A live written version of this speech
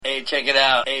Hey, check it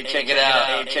out. Hey, check it out.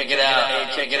 Hey, check it out.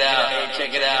 Hey, check it out. Hey,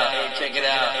 check it out. Hey, check it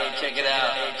out. Hey, check it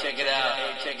out. Hey, check it out.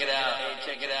 Hey, check it out. Hey,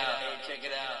 check it out. Hey, check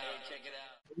it out. Hey, check it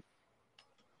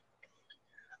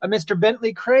out. Mr.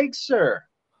 Bentley Craig, sir.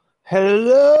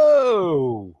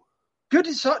 Hello. Good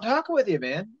to talk with you,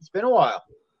 man. It's been a while.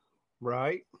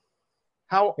 Right.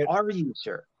 How are you,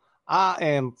 sir? I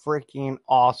am freaking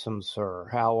awesome, sir.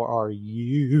 How are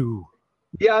you?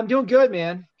 Yeah, I'm doing good,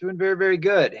 man. Doing very, very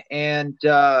good. And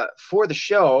for the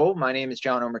show, my name is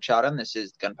John Omerchada, and this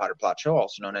is the Gunpowder Plot Show,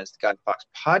 also known as the Guy Fox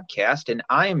Podcast. And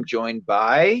I am joined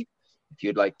by, if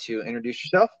you'd like to introduce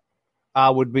yourself. I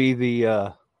would be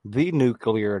the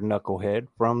Nuclear Knucklehead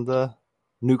from the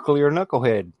Nuclear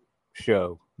Knucklehead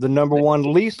Show, the number one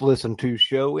least listened to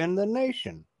show in the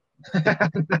nation. Man,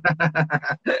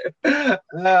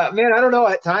 I don't know.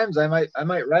 At times, I might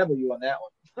rival you on that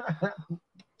one.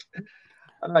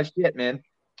 Shit, man.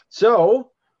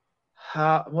 So,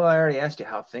 I already asked you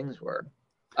how things were.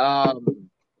 Yeah,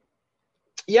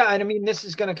 and I mean, this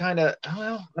is going to kind of,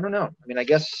 I don't know. I mean, I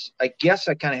guess I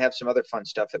kind of have some other fun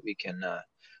stuff that we can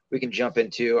jump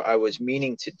into. I was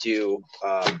meaning to do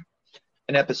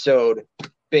an episode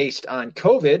based on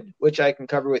COVID, which I can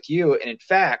cover with you. And in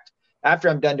fact, after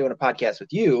I'm done doing a podcast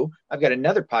with you, I've got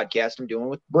another podcast I'm doing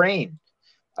with Brain.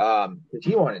 Because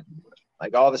he wanted,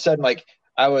 like, all of a sudden, like,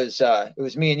 it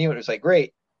was me and you, and it was like,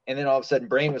 great. And then all of a sudden,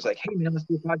 Brain was like, hey, man, let's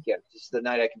do a podcast. This is the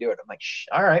night I can do it. I'm like,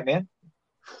 all right, man.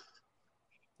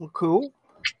 Well, cool.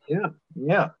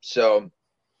 Yeah. So,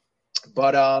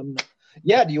 but,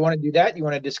 yeah, do you want to do that? Do you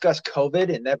want to discuss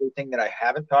COVID and everything that I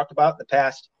haven't talked about in the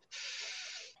past?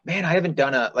 Man, I haven't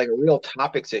done a real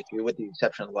topics issue with the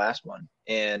exception of the last one.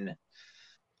 And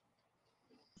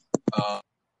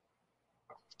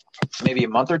maybe a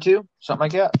month or two, something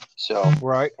like that. So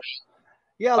right,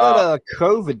 yeah, that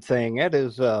COVID thing. That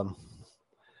is now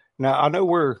I know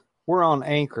we're on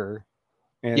Anchor,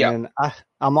 and then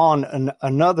I'm on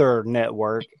another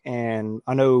network, and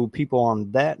I know people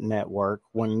on that network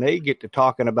when they get to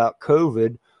talking about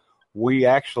COVID, we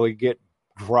actually get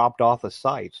dropped off of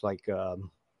sites like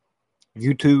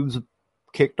YouTube's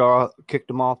kicked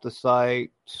them off the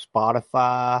site,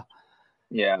 Spotify.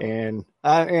 Yeah. And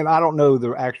I don't know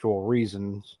the actual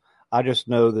reasons. I just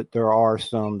know that there are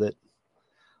some that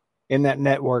in that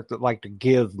network that like to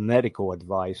give medical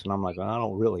advice. And I'm like, I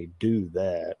don't really do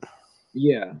that.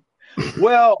 Yeah.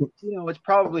 Well, it's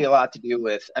probably a lot to do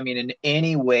with, I mean, in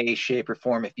any way, shape, or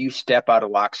form, if you step out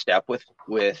of lockstep with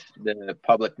the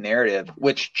public narrative,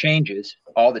 which changes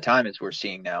all the time as we're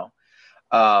seeing now,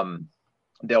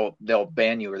 they'll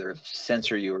ban you or they'll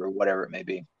censor you or whatever it may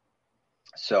be.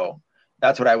 So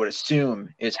that's what I would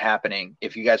assume is happening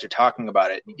if you guys are talking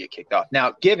about it and you get kicked off.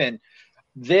 Now, given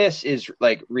this is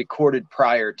like recorded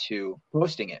prior to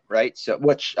posting it, right? So,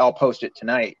 which I'll post it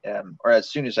tonight, or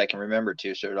as soon as I can remember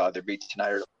to. So it'll either be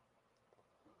tonight or.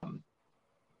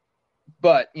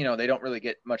 But they don't really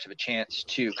get much of a chance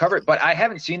to cover it. But I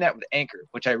haven't seen that with Anchor,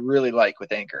 which I really like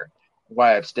with Anchor.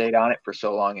 Why I've stayed on it for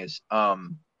so long is I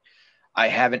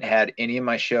haven't had any of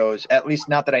my shows, at least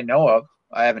not that I know of.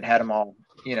 I haven't had them all,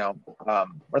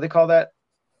 what do they call that?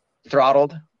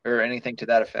 Throttled or anything to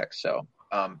that effect. So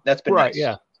that's been right.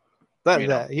 nice.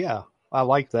 Yeah. Yeah. I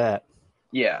like that.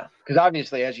 Yeah. Because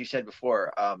obviously, as you said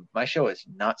before, my show is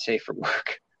not safe for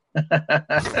work.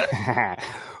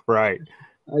 Right.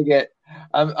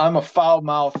 I'm a foul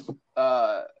mouth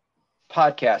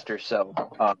podcaster. So,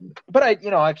 but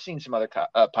I've seen some other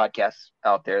podcasts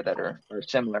out there that are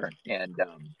similar, and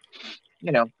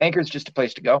Anchor's just a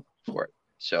place to go for it.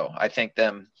 So I thank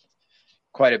them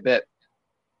quite a bit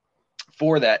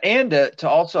for that, and to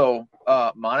also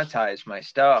monetize my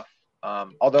stuff.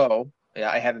 Although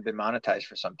I haven't been monetized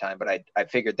for some time, but I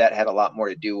figured that had a lot more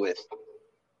to do with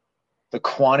the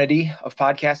quantity of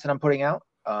podcasts that I'm putting out.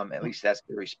 At least that's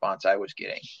the response I was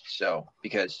getting. So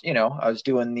because I was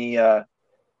doing the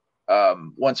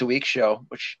once a week show,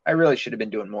 which I really should have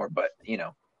been doing more, but you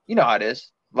know how it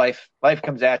is. Life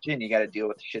comes at you, and you got to deal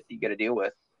with the shit that you got to deal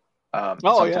with.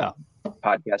 Yeah.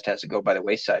 Podcast has to go by the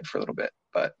wayside for a little bit,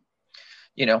 but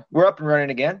we're up and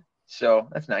running again, so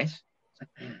that's nice.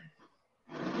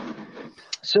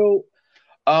 So,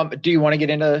 do you want to get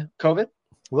into COVID?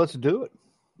 Let's do it.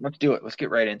 Let's do it. Let's get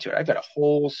right into it. I've got a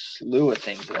whole slew of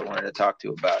things that I wanted to talk to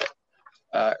you about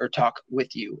it, or talk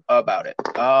with you about it.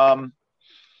 All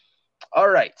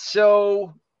right.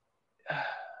 So,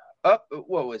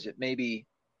 what was it? Maybe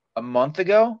a month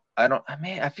ago?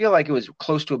 I feel like it was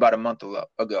close to about a month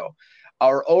ago.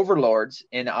 Our overlords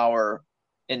in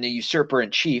the usurper in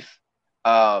chief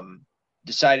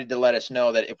decided to let us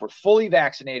know that if we're fully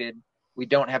vaccinated, we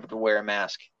don't have to wear a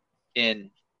mask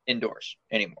indoors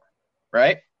anymore.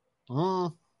 right?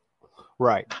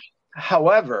 Right.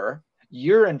 However,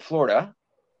 you're in Florida,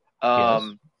 Yes.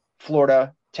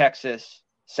 Florida, Texas,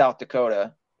 South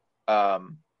Dakota.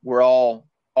 We're all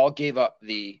gave up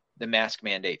the mask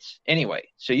mandates anyway.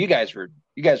 So you guys were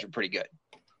pretty good,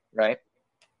 right?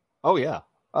 Oh yeah.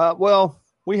 Well,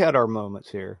 we had our moments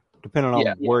here, depending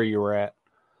on where you were at.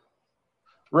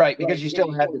 Right, because you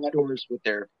still had the stores with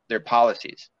their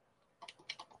policies.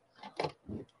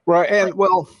 Right, and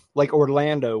well, like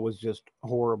Orlando was just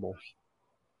horrible.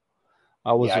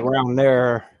 I was around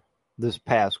there this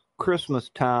past Christmas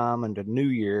time and the New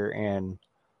Year, and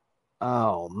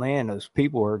oh man, those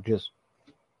people are just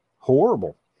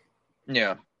horrible.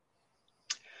 Yeah.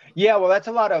 Yeah, well, that's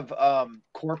a lot of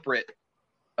corporate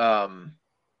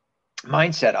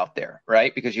mindset out there,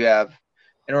 right? Because you have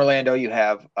in Orlando, you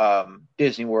have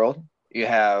Disney World, you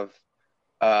have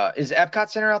is the Epcot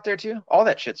Center out there too? All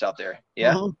that shit's out there.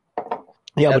 Yeah. Mm-hmm.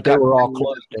 Yeah, Epcot, but they were all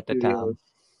closed at the time.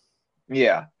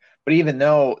 Yeah. But even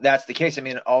though that's the case, I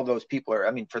mean, all those people are,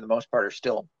 I mean, for the most part, are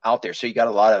still out there. So you got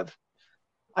a lot of,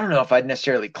 I don't know if I'd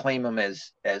necessarily claim them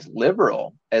as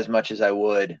liberal as much as I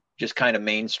would just kind of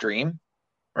mainstream,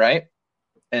 right?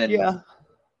 And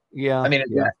yeah. I mean,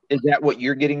 is that what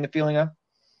you're getting the feeling of?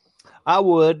 I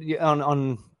would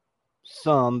on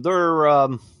some. They're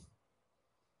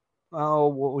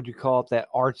what would you call it? That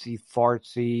artsy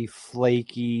fartsy,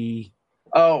 flaky.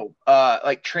 Oh,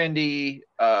 like trendy.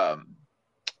 Oh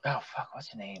fuck, what's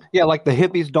the name? Yeah, like the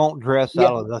hippies don't dress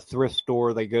out of the thrift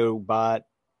store; they go buy it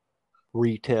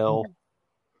retail.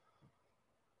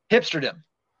 Hipsterdom,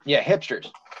 yeah, hipsters.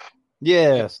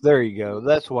 Yes, there you go.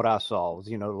 That's what I saw.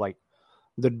 Like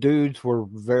the dudes were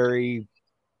very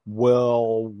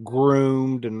well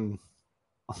groomed, and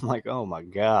I'm like, oh my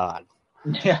god,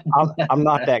 yeah, I'm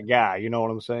not that guy. You know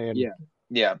what I'm saying?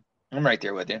 Yeah, I'm right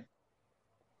there with you.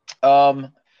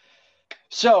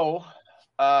 So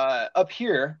up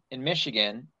here in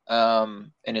Michigan,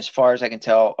 and as far as I can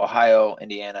tell, Ohio,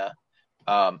 Indiana.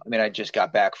 I mean, I just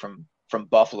got back from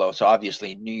Buffalo, so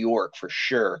obviously New York for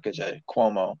sure because of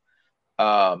Cuomo.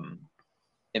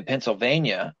 In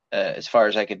Pennsylvania, as far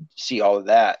as I could see all of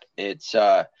that, it's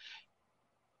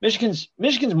Michigan's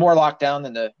more locked down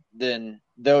than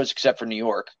those, except for New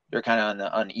York. They're kind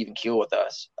of on the even keel with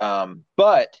us.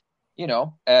 But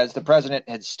as the president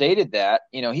had stated that,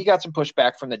 he got some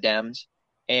pushback from the Dems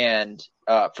and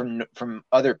from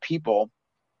other people.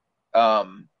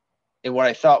 And what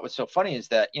I thought was so funny is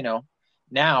that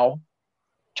now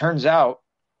turns out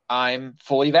I'm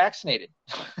fully vaccinated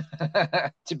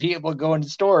to be able to go into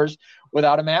stores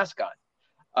without a mask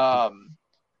on.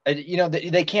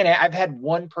 They can't. I've had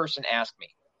one person ask me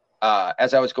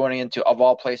as I was going into, of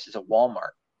all places, a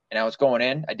Walmart, and I was going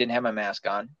in. I didn't have my mask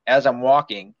on. As I'm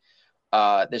walking,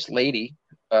 this lady,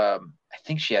 I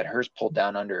think she had hers pulled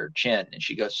down under her chin, and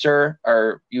she goes, "Sir,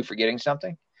 are you forgetting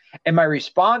something?" And my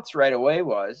response right away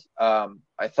was,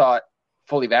 I thought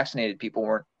fully vaccinated people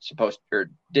weren't supposed to, or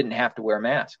didn't have to wear a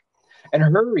mask. And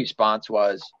her response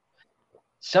was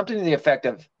something to the effect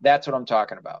of, "That's what I'm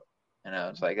talking about." And I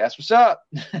was like, "That's what's up."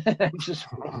 So I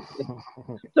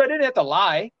didn't have to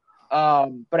lie.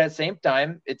 But at the same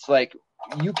time, it's like,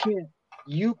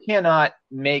 you cannot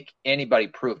make anybody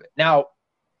prove it. Now,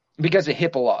 because of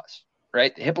HIPAA laws,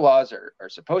 right? The HIPAA laws are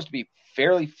supposed to be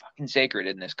fairly fucking sacred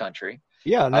in this country.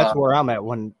 Yeah, and that's where I'm at.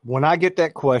 When I get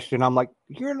that question, I'm like,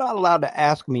 you're not allowed to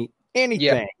ask me anything.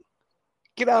 Yeah.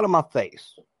 Get out of my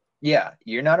face. Yeah,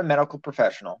 you're not a medical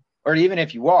professional. Or even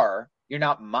if you are, you're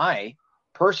not my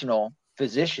personal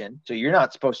physician. So you're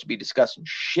not supposed to be discussing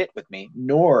shit with me,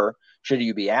 nor should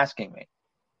you be asking me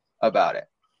about it.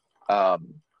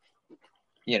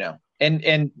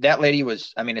 And that lady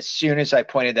was, I mean, as soon as I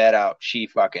pointed that out, she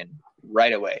fucking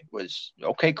right away was,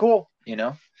 okay, cool.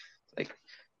 Like,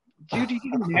 dude, you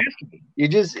didn't ask me.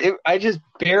 I just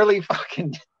barely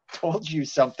fucking told you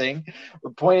something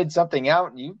or pointed something out,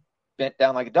 and you bent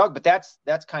down like a dog. But that's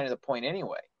kind of the point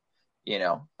anyway.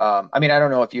 I mean, I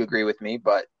don't know if you agree with me,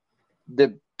 but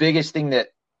the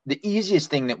easiest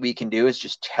thing that we can do is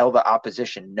just tell the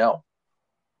opposition no,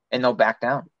 and they'll back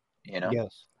down.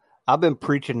 Yes, I've been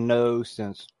preaching no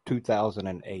since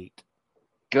 2008.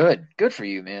 Good for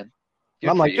you, man.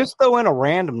 I'm like, just throw in a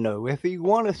random no. If you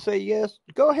want to say yes,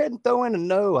 go ahead and throw in a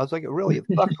no. I was like, it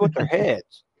fucks with their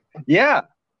heads. Yeah,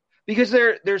 because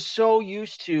they're so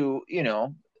used to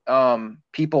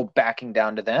people backing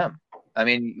down to them. I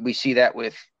mean, we see that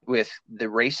with the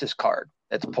racist card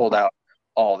that's pulled out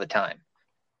all the time.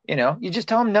 You just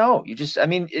tell them no.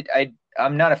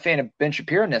 I'm not a fan of Ben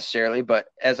Shapiro necessarily, but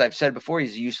as I've said before,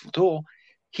 he's a useful tool.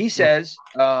 He says,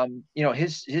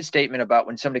 his statement about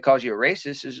when somebody calls you a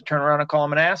racist is to turn around and call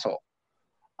him an asshole.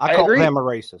 I call agree. them a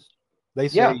racist. They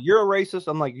say, Yeah. you're a racist.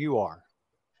 I'm like, you are.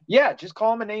 Yeah, just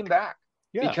call them a name back.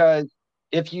 Yeah. Because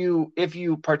if you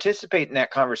participate in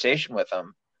that conversation with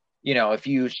them, you know, if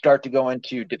you start to go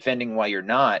into defending why you're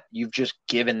not, you've just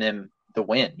given them the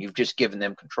win. You've just given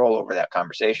them control over that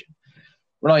conversation.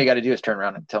 When all you got to do is turn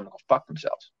around and tell them to go fuck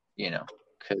themselves, you know,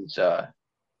 because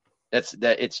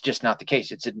it's just not the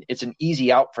case. It's an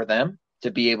easy out for them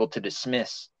to be able to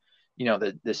dismiss, you know,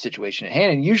 the situation at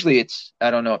hand. And usually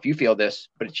I don't know if you feel this,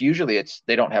 but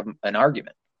they don't have an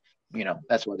argument. You know,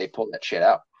 that's why they pull that shit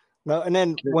out. No, and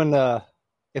then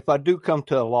if I do come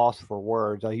to a loss for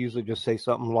words, I usually just say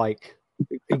something like,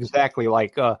 exactly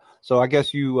like, so I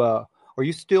guess are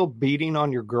you still beating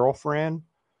on your girlfriend?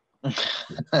 There's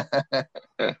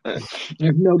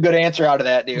no good answer out of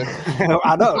that, dude.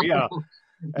 I know, yeah.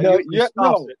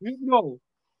 No.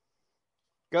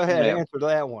 Go ahead, answer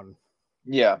that one.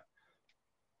 Yeah.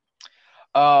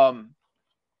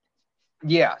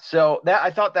 Yeah. So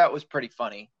I thought that was pretty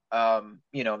funny.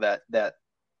 You know, that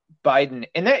Biden,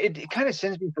 and that it kind of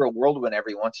sends me for a whirlwind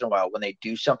every once in a while when they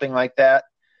do something like that.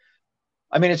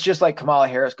 I mean, it's just like Kamala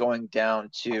Harris going down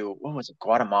to, what was it,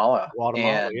 Guatemala?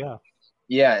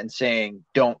 Yeah, and saying,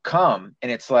 don't come. And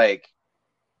it's like,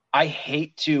 I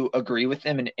hate to agree with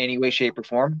them in any way, shape, or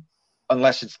form,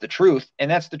 unless it's the truth. And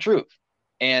that's the truth.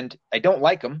 And I don't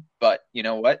like them, but you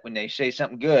know what? When they say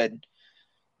something good,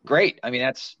 great. I mean,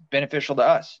 that's beneficial to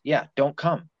us. Yeah, don't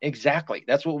come. Exactly.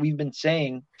 That's what we've been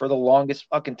saying for the longest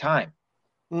fucking time.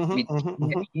 We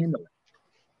can't handle it.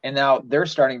 And now they're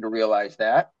starting to realize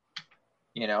that,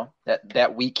 you know,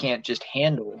 that we can't just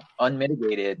handle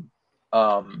unmitigated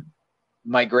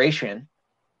migration,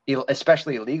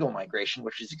 especially illegal migration,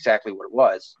 which is exactly what it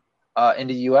was,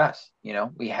 into the U.S. You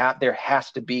know, there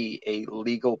has to be a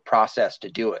legal process to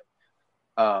do it,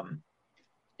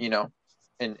 you know,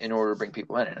 in order to bring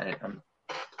people in. And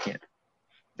you know,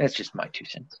 that's just my 2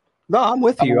 cents. No, I'm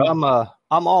with you. I'm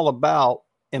all about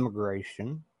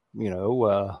immigration. You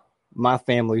know, my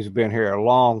family's been here a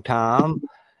long time,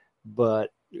 but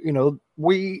you know,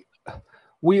 we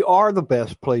are the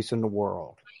best place in the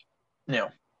world. No.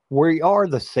 We are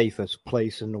the safest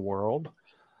place in the world,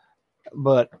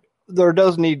 but there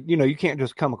does need, you know, you can't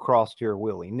just come across here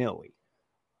willy-nilly.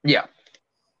 Yeah.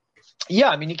 Yeah,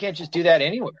 I mean, you can't just do that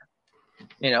anywhere.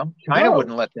 You know, China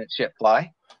wouldn't let that shit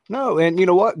fly. No, and you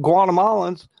know what?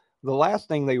 Guatemalans, the last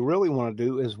thing they really want to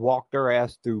do is walk their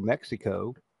ass through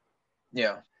Mexico.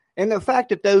 Yeah. And the fact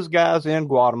that those guys in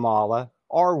Guatemala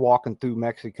are walking through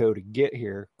Mexico to get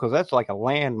here, because that's like a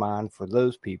landmine for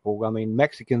those people. I mean,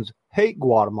 Mexicans hate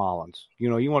Guatemalans. You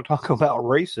know, you want to talk about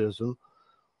racism.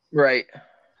 Right.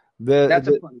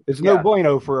 It's no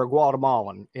bueno for a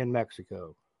Guatemalan in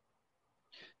Mexico.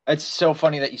 It's so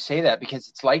funny that you say that, because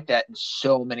it's like that in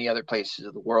so many other places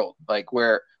of the world, like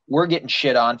where we're getting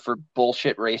shit on for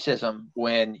bullshit racism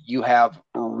when you have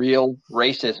real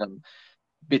racism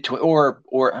between, or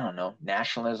I don't know,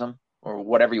 nationalism or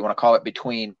whatever you want to call it,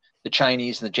 between the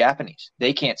Chinese and the Japanese.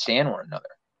 They can't stand one another.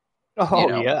 Oh, you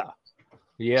know?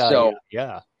 Yeah. So,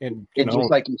 yeah. And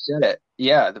just like you said it,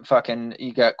 yeah,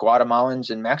 you got Guatemalans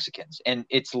and Mexicans, and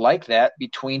it's like that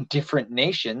between different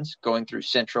nations going through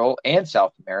Central and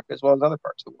South America, as well as other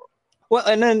parts of the world. Well,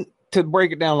 and then to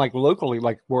break it down, like locally,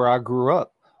 like where I grew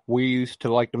up, we used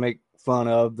to like to make fun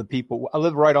of the people. I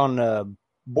live right on the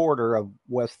border of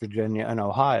West Virginia and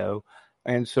Ohio,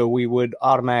 and so we would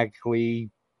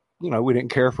automatically, you know, we didn't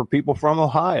care for people from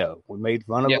Ohio. We made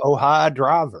fun of Ohio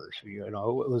drivers. You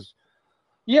know, it was.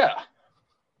 Yeah.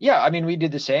 I mean, we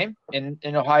did the same in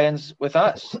Ohioans with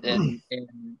us, and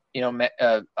you know,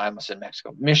 I almost said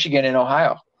Mexico, Michigan, and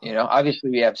Ohio. You know, obviously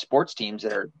we have sports teams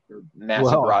that are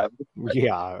massive rivals.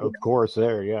 Of course,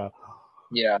 there, yeah,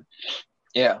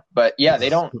 but yeah, they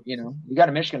don't. You know, you got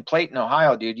a Michigan plate in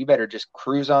Ohio, dude. You better just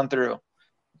cruise on through.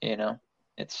 You know,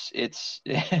 it's it's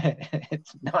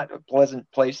not a pleasant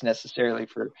place necessarily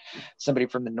for somebody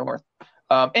from the north.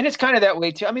 And it's kind of that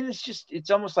way too. I mean, it's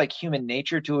almost like human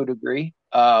nature to a degree.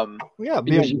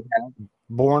 Being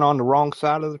born on the wrong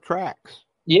side of the tracks.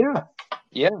 Yeah.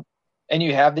 And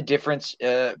you have the difference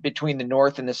between the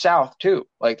North and the South too.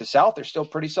 Like the South are still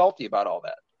pretty salty about all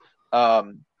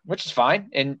that, which is fine.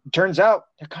 And it turns out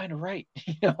they're kind of right.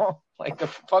 You know, like the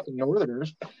fucking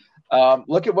Northerners.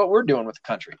 Look at what we're doing with the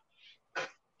country.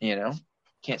 You know,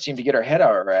 can't seem to get our head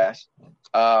out of our ass.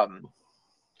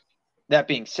 That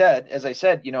being said, as I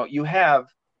said, you know, you have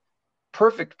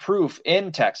perfect proof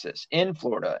in Texas, in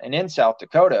Florida, and in South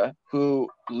Dakota, who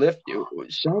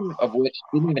some of which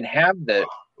didn't even have the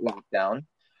lockdown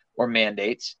or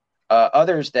mandates,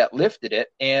 others that lifted it,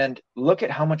 and look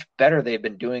at how much better they've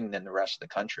been doing than the rest of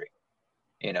the country.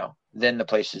 than the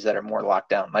places that are more locked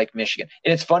down, like Michigan.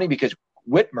 And it's funny because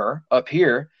Whitmer up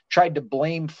here tried to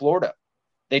blame Florida.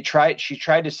 She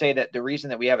tried to say that the reason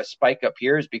that we have a spike up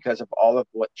here is because of all of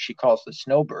what she calls the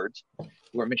snowbirds,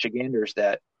 who are Michiganders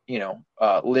that,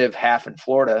 live half in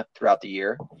Florida throughout the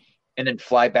year and then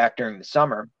fly back during the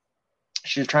summer.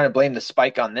 She was trying to blame the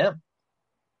spike on them.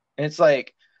 And it's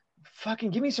like,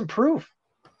 fucking give me some proof.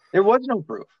 There was no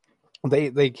proof.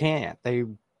 They can't.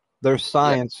 Their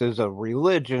science is a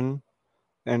religion,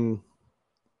 and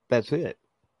that's it.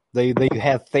 They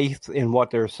have faith in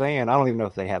what they're saying. I don't even know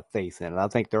if they have faith in it. I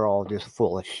think they're all just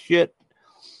full of shit.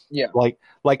 Yeah.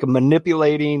 Like a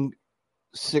manipulating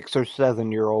 6 or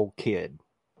 7 year old kid.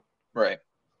 Right.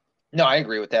 No, I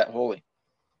agree with that wholly.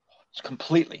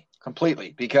 Completely.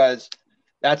 Because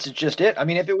that's just it. I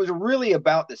mean, if it was really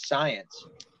about the science,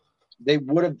 they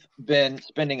would have been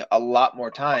spending a lot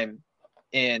more time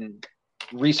in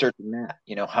researching that.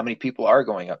 How many people are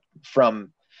going up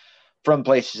from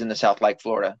places in the South, like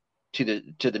Florida, to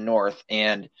the north.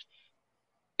 And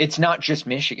it's not just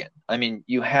Michigan. I mean,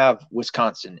 you have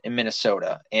Wisconsin and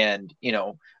Minnesota and,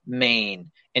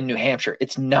 Maine and New Hampshire.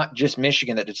 It's not just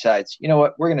Michigan that decides, you know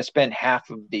what, we're going to spend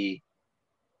half of the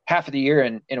year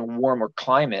in a warmer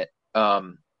climate,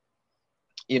 and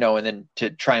then to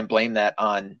try and blame that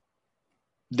on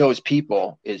those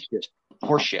people is just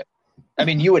horseshit. I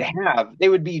mean, they would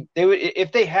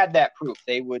if they had that proof,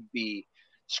 they would be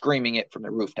screaming it from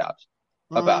the rooftops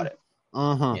about it.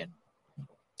 Mm-hmm.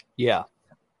 Yeah.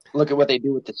 Look at what they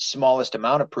do with the smallest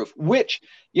amount of proof, which,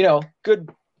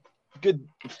 good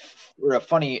or a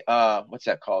funny, what's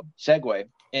that called? Segue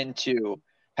into,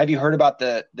 have you heard about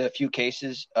the few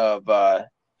cases of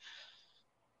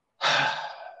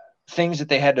things that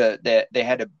they had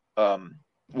to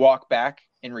walk back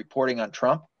in reporting on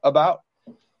Trump about?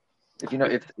 I've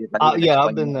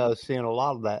been seeing a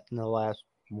lot of that in the last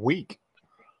week.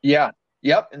 Yeah.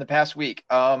 Yep. In the past week.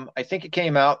 I think it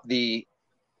came out the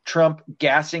Trump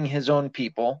gassing his own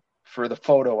people for the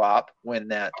photo op when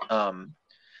that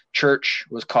church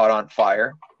was caught on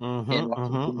fire in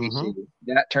Washington, D.C.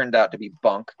 That turned out to be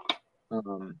bunk.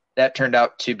 That turned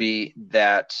out to be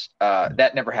that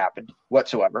never happened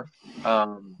whatsoever.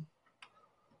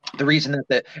 The reason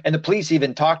that the police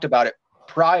even talked about it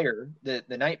prior, the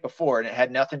night before, and it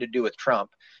had nothing to do with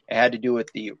Trump. It had to do with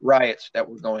the riots that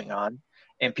were going on,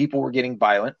 and people were getting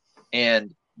violent,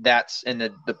 and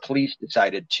the police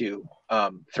decided to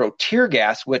throw tear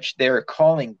gas, which they're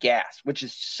calling gas, which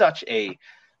is such a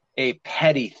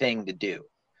petty thing to do,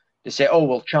 to say, oh,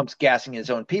 well, Trump's gassing his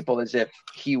own people, as if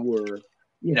he were,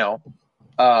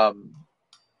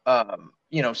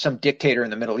 some dictator in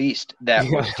the Middle East that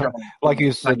was throwing, like he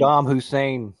was Saddam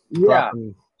Hussein.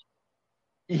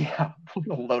 Yeah, what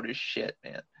a load of shit,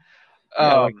 man.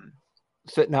 Like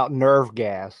sitting out nerve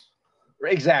gas.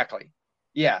 Exactly.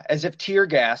 Yeah, as if tear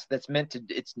gas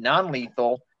it's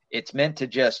non-lethal. It's meant to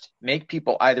just make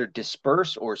people either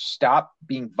disperse or stop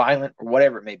being violent or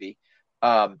whatever it may be,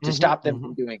 to stop them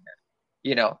from doing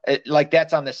that. Like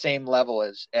that's on the same level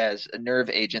as a nerve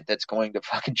agent that's going to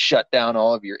fucking shut down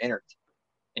all of your innards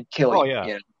and kill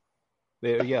you.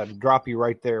 Yeah, drop you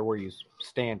right there where you're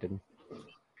standing.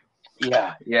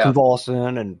 Yeah.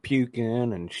 Convulsing and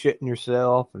puking and shitting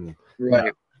yourself and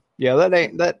right. Yeah, that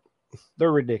ain't that.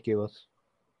 They're ridiculous.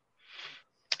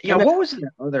 Yeah, what was the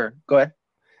other? Go ahead.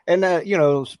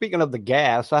 And speaking of the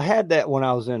gas, I had that when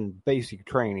I was in basic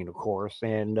training, of course,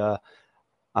 and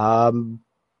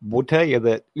we'll tell you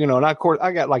that and of course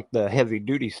I got like the heavy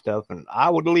duty stuff, and I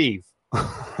would leave.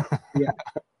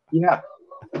 Yeah.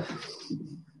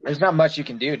 There's not much you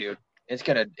can do, dude. It's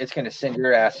gonna send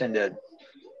your ass into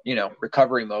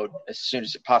recovery mode as soon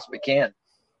as it possibly can.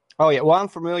 Oh yeah, well I'm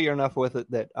familiar enough with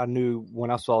it that I knew when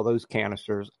I saw those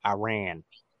canisters, I ran.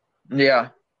 Yeah.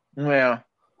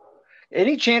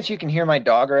 Any chance you can hear my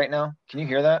dog right now? Can you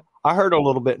hear that? I heard a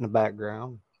little bit in the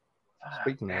background.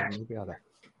 Speaking of, maybe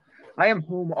I am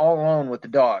home all alone with the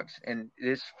dogs, and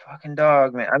this fucking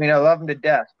dog, man. I mean, I love him to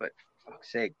death, but for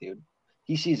fuck's sake, dude.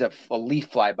 He sees a leaf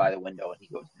fly by the window and he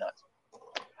goes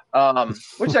nuts.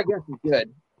 Which I guess is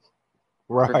good.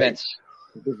 Right.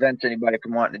 Prevents anybody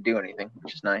from wanting to do anything,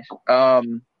 which is nice.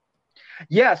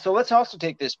 Yeah, so let's also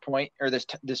take this point, or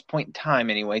this point in time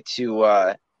anyway,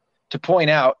 to point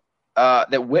out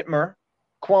that Whitmer,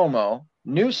 Cuomo,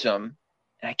 Newsom,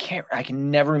 and I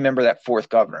can never remember that fourth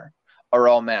governor, are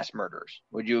all mass murderers.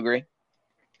 Would you agree?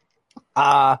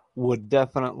 I would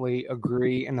definitely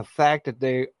agree. And the fact that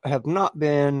they have not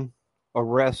been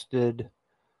arrested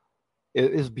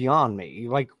is beyond me.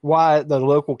 Like, why the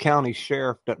local county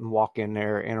sheriff doesn't walk in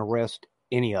there and arrest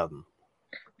any of them?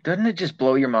 Doesn't it just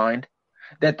blow your mind?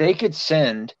 that they could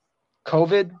send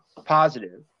COVID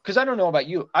positive, because I don't know about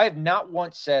you, I have not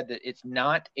once said that it's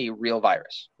not a real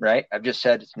virus, right? I've just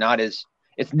said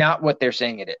it's not what they're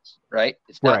saying it is, right?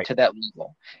 It's not to that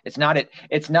level. It's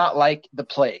not like the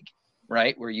plague,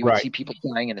 right? Where you would see people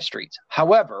dying in the streets.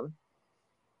 However,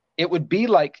 it would be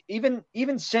like even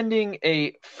sending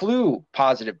a flu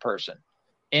positive person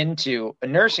into a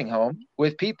nursing home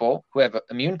with people who have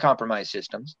immune compromised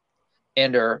systems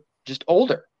and are just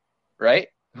older, right?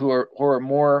 Who are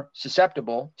more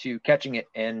susceptible to catching it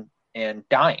and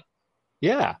dying.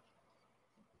 Yeah.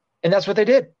 And that's what they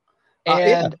did.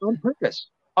 And on purpose.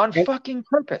 Fucking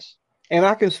purpose. And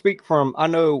I can speak from, I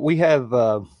know we have,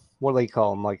 what do they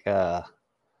call them? Like,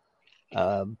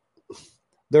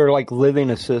 they're like living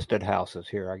assisted houses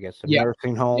here, I guess, a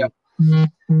nursing home. Yep.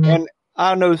 And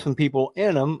I know some people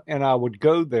in them, and I would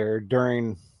go there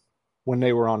during when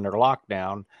they were on their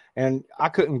lockdown, and I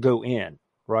couldn't go in,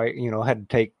 right? You know, I had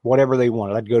to take whatever they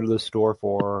wanted. I'd go to the store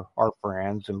for our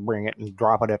friends and bring it and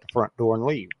drop it at the front door and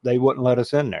leave. They wouldn't let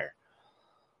us in there.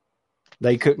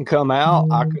 They couldn't come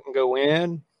out. I couldn't go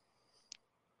in.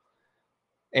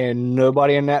 And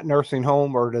nobody in that nursing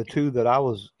home or the two that I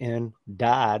was in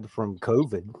died from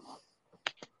COVID.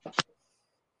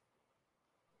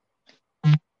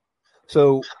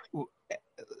 So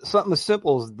something as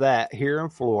simple as that here in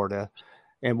Florida,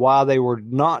 and why they were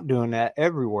not doing that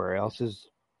everywhere else is,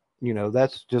 you know,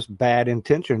 that's just bad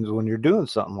intentions when you're doing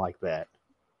something like that.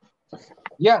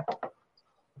 Yeah.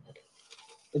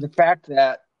 The fact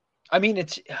that, I mean,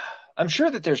 I'm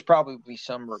sure that there's probably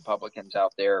some Republicans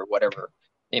out there, or whatever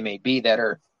they may be, that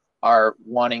are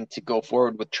wanting to go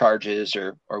forward with charges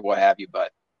or what have you,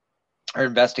 or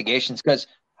investigations, because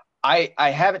I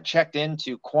haven't checked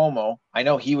into Cuomo. I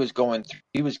know he was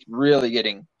really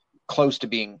getting close to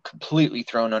being completely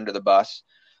thrown under the bus.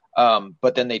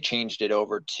 But then they changed it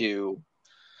over to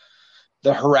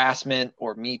the harassment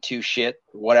or Me Too shit,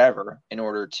 whatever, in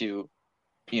order to,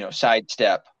 you know,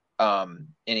 sidestep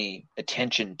any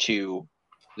attention to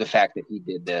the fact that he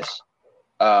did this.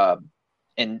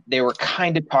 And they were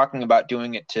kind of talking about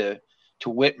doing it to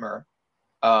Whitmer.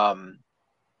 And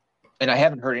I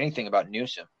haven't heard anything about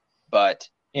Newsom, but,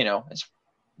 you know,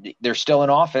 they're still in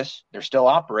office. They're still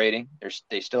operating.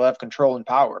 They still have control and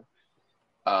power,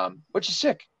 which is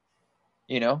sick.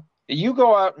 You know, you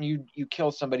go out and you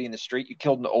kill somebody in the street, you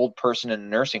killed an old person in a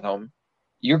nursing home,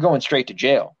 you're going straight to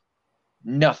jail.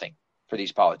 Nothing for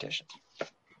these politicians.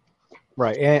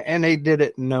 Right. And they did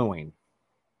it knowing.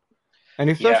 And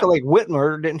especially like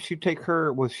Whitmer, didn't she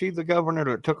was she the governor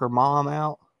that took her mom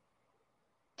out?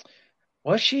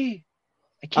 Was she?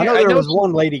 I know there was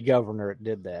one lady governor that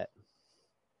did that.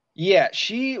 Yeah,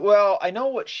 I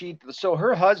know so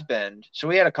her husband, so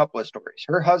we had a couple of stories.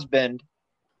 Her husband,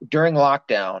 during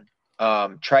lockdown,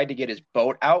 tried to get his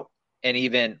boat out, and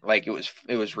even like it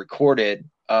was recorded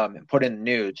and put in the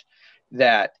news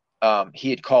that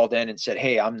he had called in and said,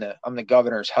 "Hey, I'm the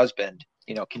governor's husband.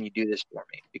 You know, can you do this for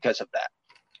me?" Because of that.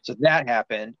 So that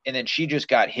happened, and then she just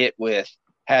got hit with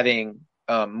having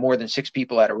more than 6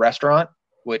 people at a restaurant,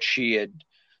 which she had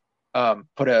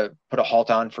put a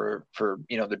halt on for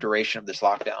you know, the duration of this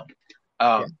lockdown.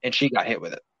 And she got hit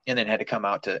with it, and then had to come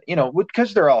out to, you know,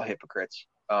 because they're all hypocrites.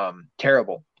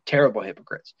 Terrible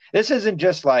hypocrites. This isn't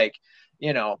just like,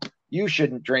 you know, you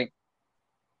shouldn't drink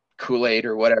Kool-Aid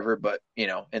or whatever, but, you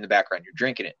know, in the background you're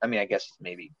drinking it. I mean, I guess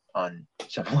maybe on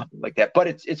some level like that, but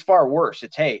it's far worse.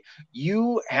 It's, hey,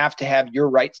 you have to have your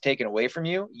rights taken away from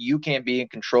you. You can't be in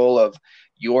control of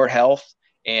your health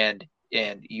and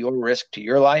your risk to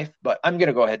your life, but I'm going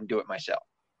to go ahead and do it myself,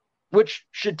 which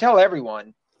should tell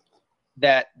everyone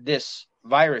that this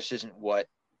virus isn't what,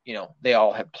 you know, they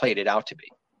all have played it out to be.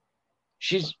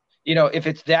 She's, you know, if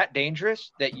it's that dangerous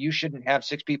that you shouldn't have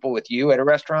 6 people with you at a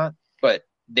restaurant, but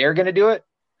they're going to do it,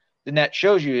 then that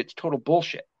shows you it's total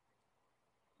bullshit.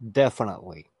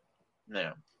 Definitely.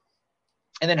 No.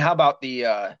 And then how about the,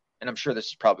 and I'm sure this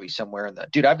is probably somewhere in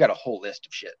dude, I've got a whole list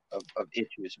of shit of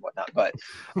issues and whatnot, but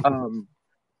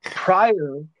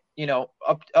prior, you know,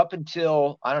 up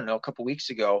until, I don't know, a couple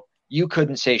weeks ago, you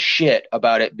couldn't say shit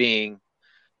about it being,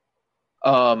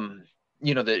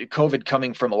 you know, the COVID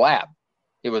coming from a lab.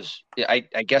 It was, I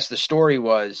guess the story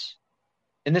was,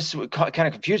 and this kind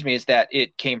of confused me, is that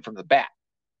it came from the bat,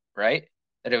 right?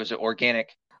 That it was an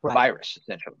organic virus,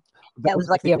 essentially. That was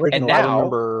like the original. And now, I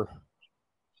remember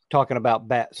talking about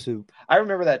bat soup. I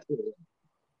remember that too.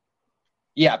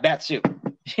 Yeah, bat soup.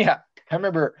 Yeah, I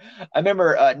remember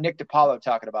Nick DiPaolo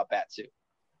talking about bat soup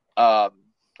a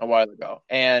while ago,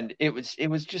 and it was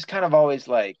just kind of always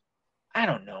like, I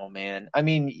don't know, man. I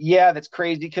mean, yeah, that's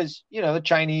crazy because, you know, the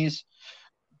Chinese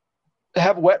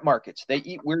have wet markets. They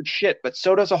eat weird shit, but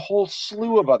so does a whole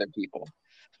slew of other people.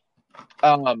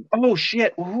 Oh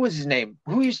shit, who was his name?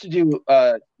 Who used to do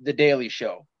the Daily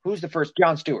Show? Who's the first?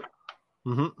 Jon Stewart.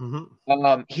 Mm-hmm,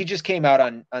 mm-hmm. He just came out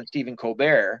on Stephen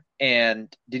Colbert,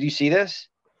 and did you see this?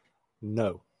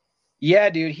 No.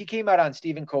 Yeah, dude, he came out on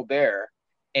Stephen Colbert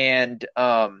and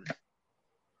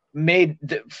made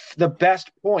the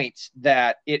best points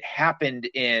that it happened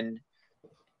in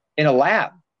a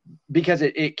lab, because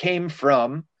it came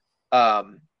from,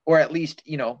 or at least,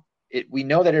 we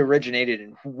know that it originated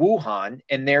in Wuhan,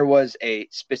 and there was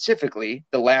specifically,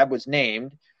 the lab was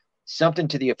named something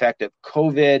to the effect of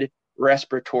COVID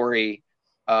respiratory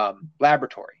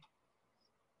laboratory.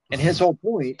 And his whole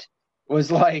point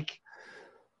was like,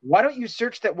 why don't you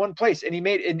search that one place? And he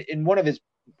made in one of his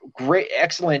great,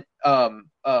 excellent, what's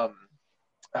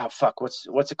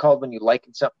it called when you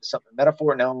liken something to something?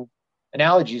 Metaphor, no,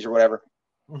 analogies or whatever.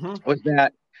 Mm-hmm. Was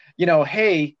that,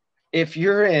 hey, if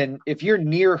you're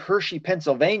near Hershey,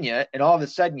 Pennsylvania, and all of a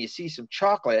sudden you see some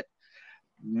chocolate,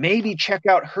 maybe check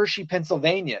out Hershey,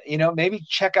 Pennsylvania. Maybe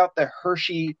check out the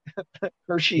Hershey the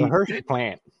Hershey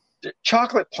plant,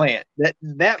 chocolate plant.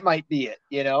 That might be it.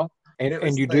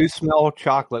 And you do smell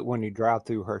chocolate when you drive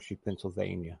through Hershey,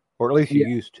 Pennsylvania, or at least you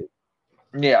used to.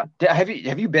 Yeah. Have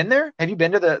you been there? Have you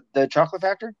been to the chocolate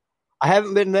factory? I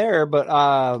haven't been there,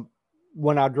 but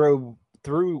when I drove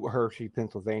through Hershey,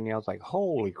 Pennsylvania, I was like,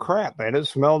 holy crap, man, it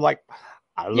smelled like,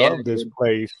 I love this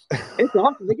place. It's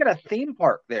awesome. They got a theme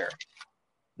park there.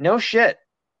 No shit.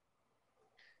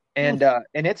 And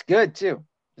it's good too.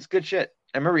 It's good shit.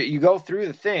 I remember you go through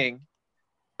the thing.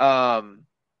 Oh,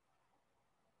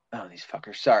 these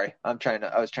fuckers. Sorry. I was trying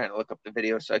to look up the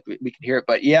video so we can hear it.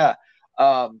 But yeah,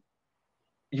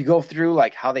 you go through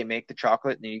like how they make the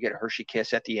chocolate, and then you get a Hershey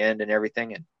Kiss at the end and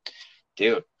everything. And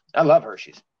dude, I love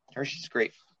Hershey's. Hershey's is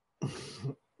great.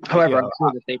 However, I'm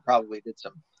sure that they probably did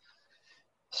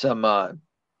some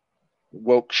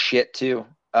woke shit too.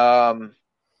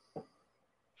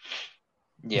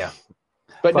 Yeah.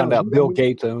 But Find out Bill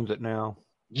Gates owns it now.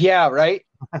 Yeah, right?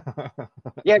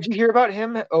 Yeah, did you hear about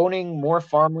him owning more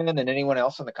farmland than anyone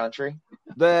else in the country?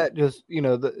 That just,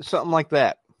 something like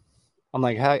that. I'm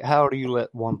like, how do you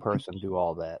let one person do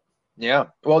all that? Yeah.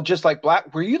 Well, just like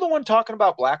were you the one talking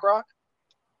about BlackRock?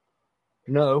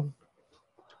 No.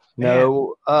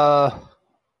 No.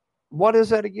 What is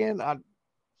that again? I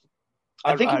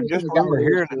just remember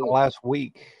hearing it last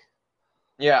week.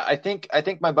 Yeah, I think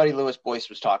my buddy Lewis Boyce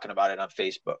was talking about it on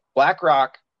Facebook.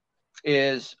 BlackRock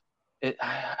is it.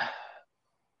 I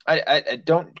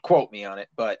don't quote me on it,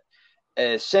 but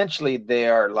essentially they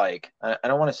are like, I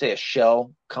don't want to say a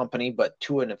shell company, but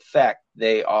to an effect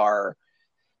I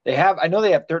know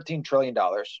they have $13 trillion.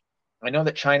 I know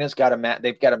that China's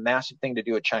they've got a massive thing to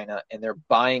do with China, and they're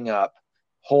buying up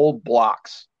whole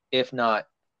blocks, if not,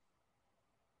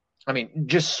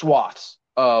 just swaths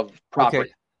of property. Okay.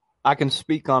 I can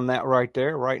speak on that right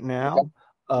there, right now.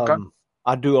 Okay.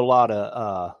 I do a lot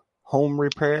of home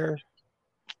repair,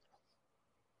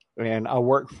 and I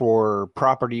work for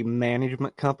property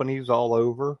management companies all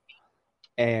over.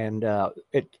 And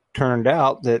it turned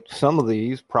out that some of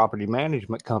these property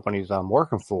management companies I'm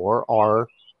working for are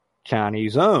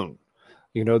Chinese owned.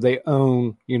 They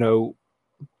own,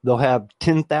 they'll have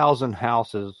 10,000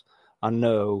 houses, I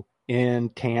know, in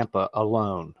Tampa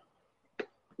alone.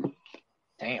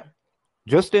 Damn.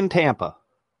 Just in Tampa.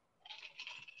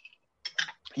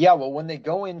 Yeah, well, when they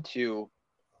go into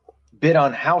bid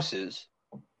on houses,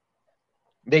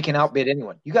 they can outbid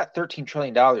anyone. You got $13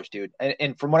 trillion, dude.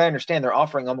 And from what I understand, they're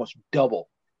offering almost double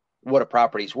what a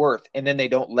property's worth, and then they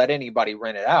don't let anybody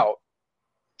rent it out.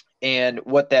 And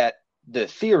the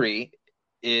theory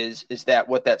is that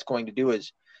what that's going to do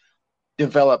is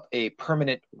develop a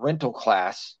permanent rental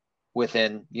class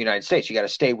within the United States. You got to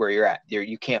stay where you're at.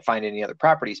 You can't find any other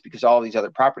properties because all these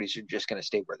other properties are just going to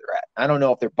stay where they're at. I don't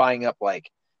know if they're buying up like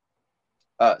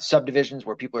subdivisions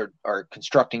where people are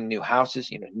constructing new houses,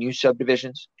 new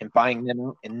subdivisions, and buying them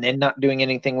out and then not doing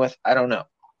anything with. I don't know,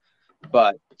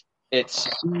 but it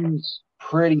seems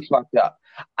pretty fucked up.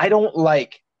 I don't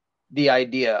like the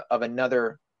idea of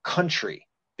another country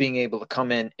being able to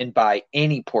come in and buy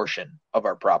any portion of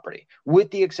our property, with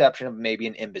the exception of maybe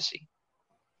an embassy.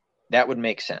 That would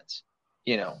make sense,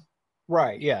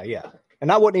 Right, yeah.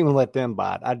 And I wouldn't even let them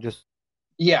buy it.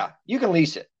 Yeah, you can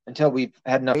lease it until we've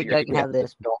had enough. They can have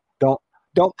this.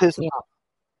 Don't piss me off.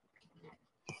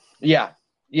 Yeah.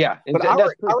 But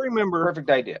I remember, perfect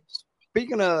idea.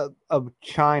 Speaking of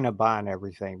China buying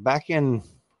everything, back in,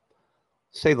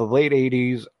 say, the late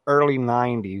 80s, early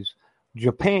 90s,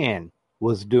 Japan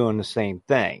was doing the same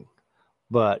thing.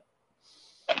 But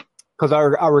because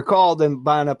I recall them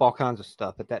buying up all kinds of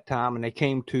stuff at that time, and they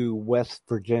came to West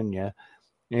Virginia,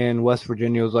 and West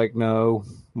Virginia was like, no,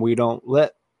 we don't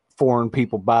let foreign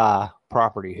people buy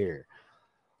property here.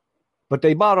 But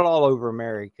they bought it all over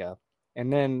America.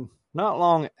 And then not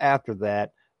long after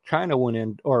that, Japan went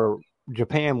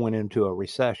into a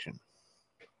recession.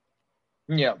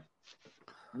 Yeah.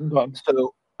 Okay.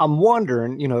 So I'm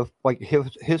wondering, like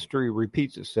history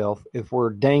repeats itself, if we're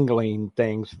dangling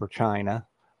things for China,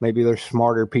 maybe there's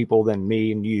smarter people than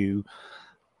me and you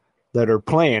that are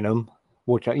playing them,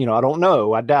 which, I don't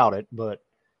know. I doubt it, but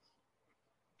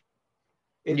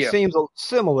it seems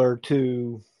similar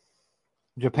to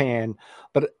Japan,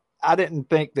 but I didn't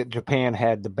think that Japan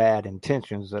had the bad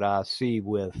intentions that I see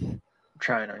with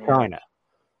China.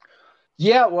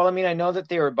 Yeah, well, I mean, I know that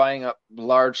they were buying up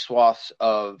large swaths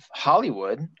of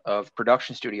Hollywood, of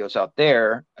production studios out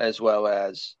there, as well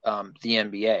as the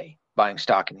NBA, buying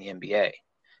stock in the NBA,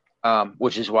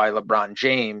 which is why LeBron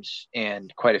James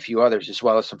and quite a few others, as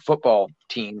well as some football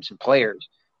teams and players,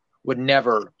 would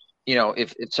never,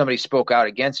 if somebody spoke out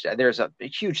against it. There's a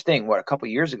huge thing, a couple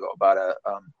of years ago about a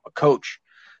coach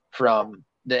from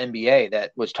the NBA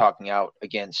that was talking out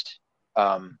against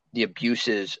the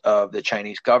abuses of the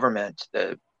Chinese government,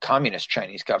 the communist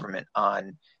Chinese government,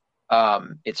 on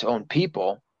its own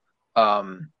people,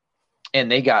 and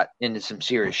they got into some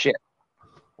serious shit.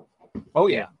 Oh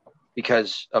yeah,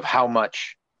 because of how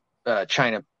much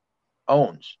China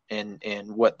owns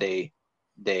and what they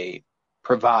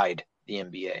provide the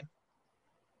NBA,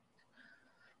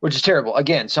 which is terrible.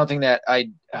 Again, something that I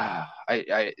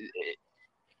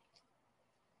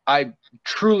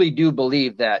truly do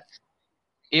believe that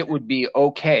it would be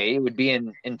okay. It would be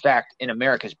in fact in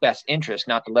America's best interest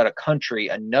not to let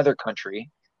another country,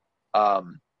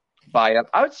 buy up.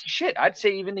 I'd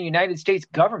say even the United States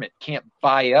government can't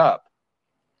buy up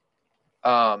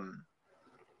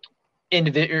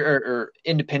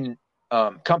independent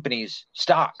companies'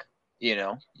 stock.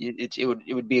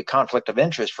 It would be a conflict of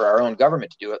interest for our own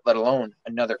government to do it, let alone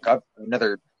another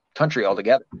country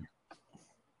altogether.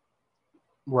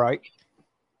 Right.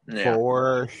 Yeah.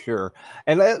 For sure.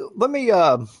 And let me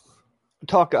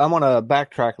talk. I want to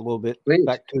backtrack a little bit. Please.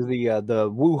 Back to the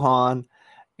Wuhan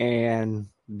and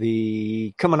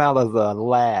the coming out of the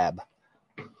lab.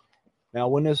 Now,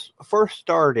 when this first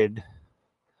started,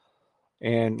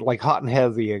 and like hot and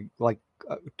heavy, like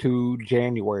 2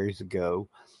 Januaries ago,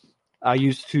 I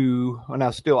used to, and I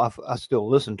still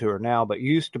listen to her now, but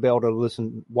used to be able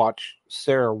to watch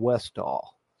Sarah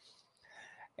Westall.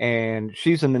 And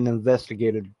she's an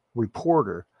investigative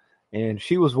reporter, and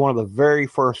she was one of the very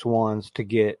first ones to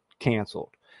get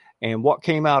canceled. And what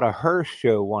came out of her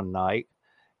show one night,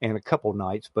 and a couple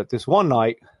nights, but this one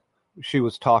night, she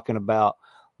was talking about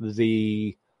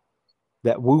that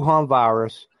Wuhan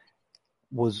virus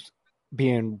was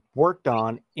being worked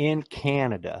on in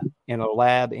Canada, in a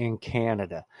lab in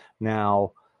Canada.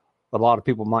 Now, a lot of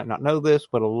people might not know this,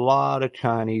 but a lot of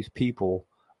Chinese people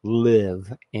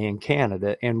live in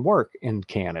Canada and work in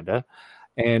Canada.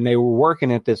 And they were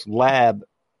working at this lab.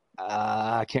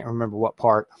 I can't remember what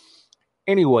part.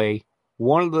 Anyway,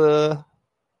 one of the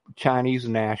Chinese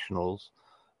nationals,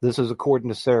 this is according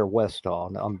to Sarah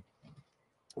Westall,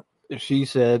 she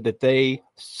said that they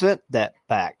sent that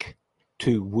back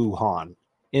to Wuhan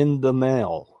in the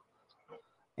mail.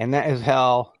 And that is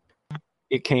how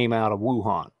it came out of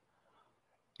Wuhan.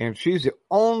 And she's the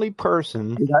only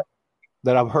person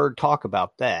that I've heard talk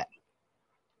about that.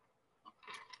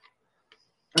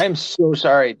 I'm so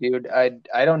sorry, dude. I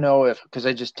don't know because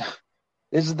I just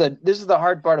this is the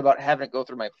hard part about having it go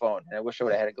through my phone, and I wish I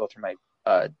would have had it go through my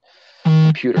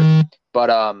computer. But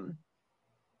I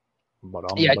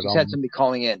just had somebody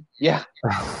calling in. Yeah.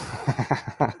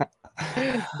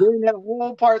 During that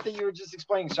whole part that you were just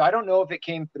explaining. So I don't know if it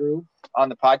came through on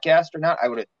the podcast or not. I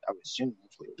would assume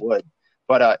hopefully it would.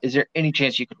 But is there any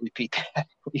chance you could repeat that?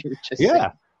 What you were just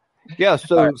saying? Yeah.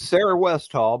 So right. Sarah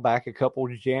Westall, back a couple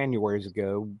of Januaries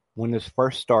ago, when this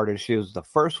first started, she was the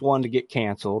first one to get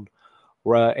canceled.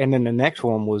 And then the next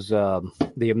one was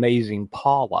the amazing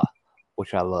Paula,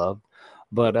 which I loved.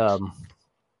 But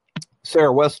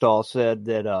Sarah Westall said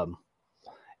that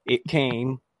it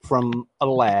came from a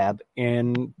lab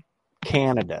in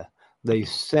Canada. They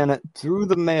sent it through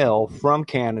the mail from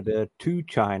Canada to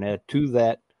China to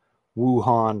that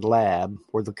Wuhan lab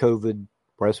where the COVID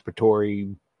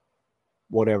respiratory,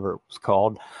 whatever it was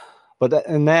called. But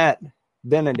then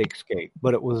it escaped,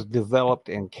 but it was developed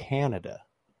in Canada.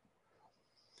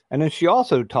 And then she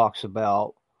also talks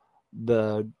about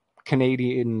the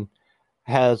Canadian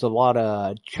has a lot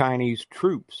of Chinese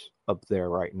troops up there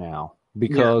right now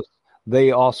because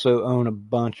they also own a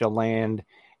bunch of land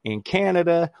in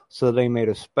Canada, so they made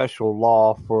a special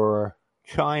law for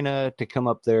China to come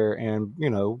up there and,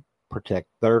 protect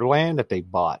their land that they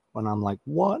bought. And I'm like,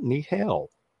 what in the hell?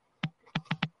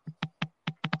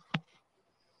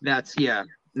 That's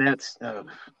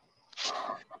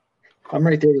I'm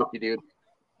right there with you, dude.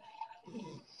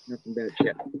 Nothing bad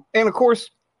shit. And of course,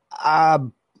 I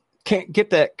can't get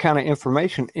that kind of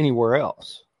information anywhere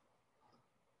else.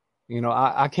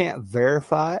 I can't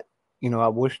verify it. I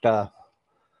wished I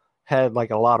had like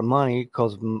a lot of money,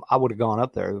 because I would have gone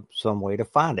up there some way to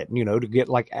find it, to get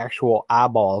like actual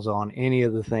eyeballs on any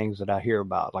of the things that I hear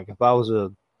about. Like if I was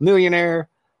a millionaire,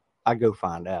 I'd go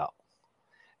find out.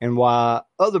 And why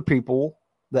other people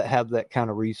that have that kind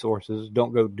of resources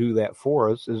don't go do that for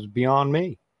us is beyond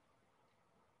me.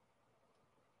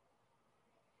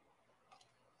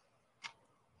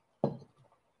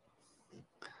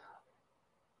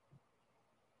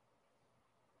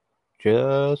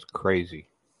 Just crazy.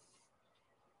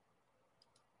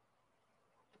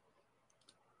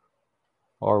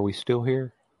 Are we still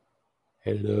here?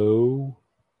 Hello?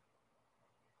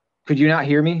 Could you not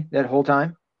hear me that whole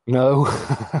time? No,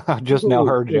 I just now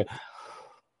heard you.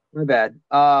 My bad.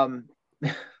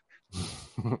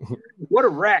 What a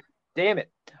wreck. Damn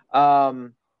it.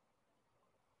 No,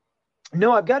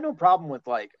 I've got no problem with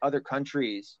like other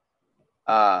countries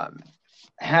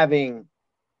having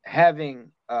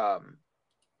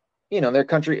their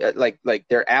country like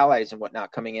their allies and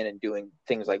whatnot coming in and doing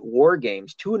things like war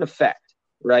games to an effect,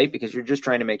 right? Because you're just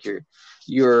trying to make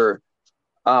your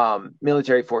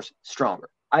military force stronger.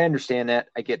 I understand that.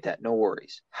 I get that. No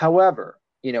worries. However,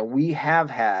 we have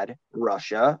had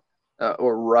Russia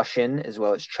or Russian as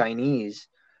well as Chinese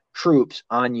troops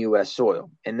on U.S. soil,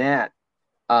 and that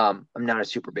I'm not a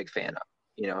super big fan of.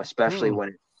 Especially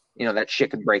when that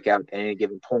shit could break out at any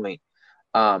given point.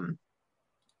 The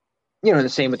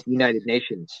same with the United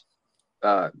Nations,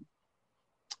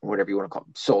 whatever you want to call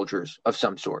them, soldiers of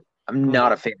some sort. I'm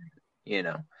not a fan of it,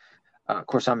 of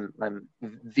course, I'm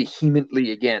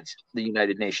vehemently against the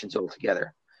United Nations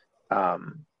altogether.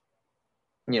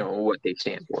 What they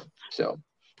stand for. So,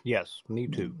 yes, me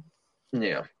too.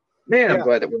 Yeah, man, I'm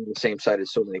glad that we're on the same side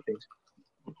as so many things.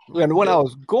 And when I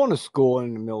was going to school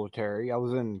in the military, I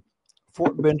was in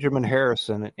Fort Benjamin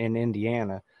Harrison in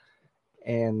Indiana,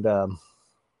 and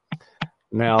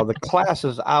now the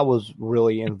classes I was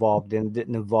really involved in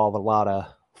didn't involve a lot of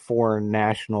foreign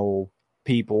national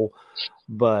people,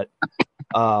 but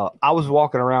I was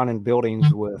walking around in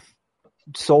buildings with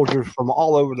soldiers from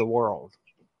all over the world.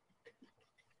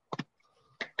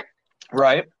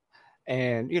 Right.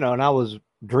 And, and I was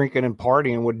drinking and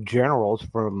partying with generals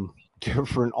from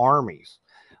different armies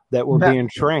that were being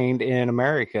trained in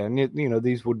America. And,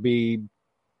 these would be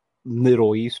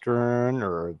Middle Eastern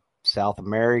or South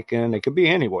American. It could be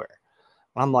anywhere.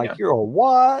 I'm like, you're a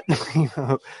what?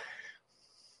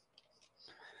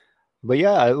 But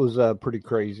yeah, it was pretty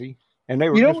crazy. And they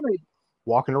were just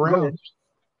walking around.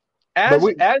 As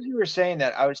you were saying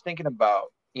that, I was thinking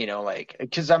about,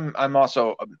 because I'm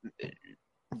also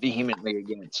vehemently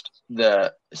against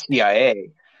the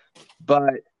CIA,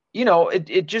 but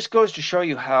it just goes to show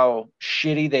you how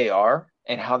shitty they are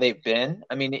and how they've been.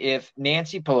 I mean, if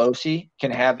Nancy Pelosi can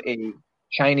have a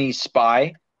Chinese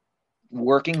spy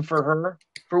working for her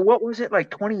for what was it,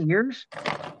 like 20 years?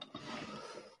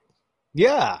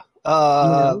 Yeah.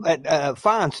 At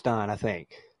Feinstein, I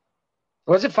think.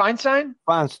 Was it Feinstein?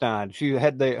 Feinstein. She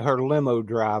had her limo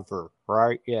driver,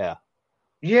 right? Yeah.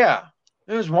 Yeah.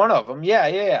 It was one of them. Yeah.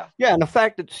 Yeah, and the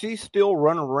fact that she's still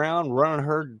running around running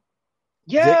her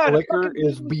dick liquor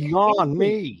is beyond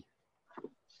me.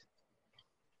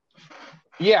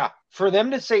 Yeah. For them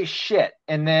to say shit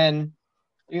and then,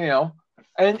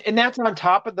 and that's on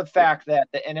top of the fact that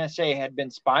the NSA had been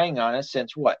spying on us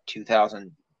since what,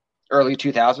 2000, early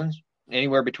 2000s,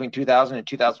 anywhere between 2000 and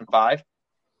 2005.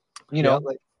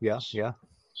 Yeah.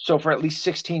 So for at least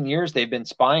 16 years, they've been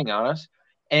spying on us,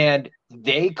 and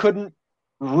they couldn't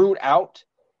root out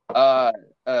a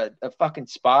fucking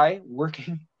spy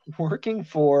working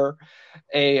for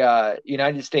a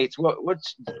United States.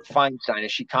 What's Feinstein?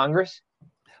 Is she Congress?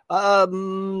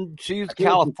 She's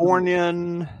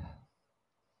Californian.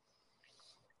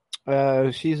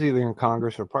 She's either in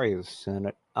Congress or probably the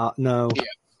Senate. No. Yeah.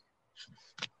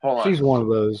 Hold on. She's one of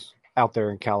those out there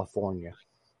in California.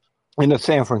 In the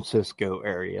San Francisco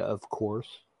area, of course.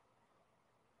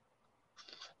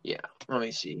 Yeah. Let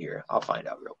me see here. I'll find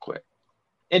out real quick.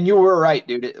 And you were right,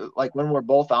 dude. Like when we're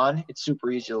both on, it's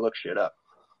super easy to look shit up.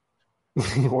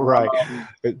 Right.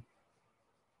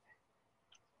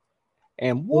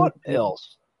 And what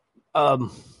else?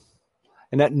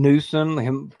 And that Newsom,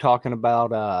 him talking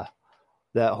about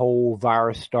that whole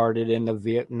virus started in the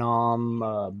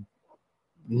Vietnam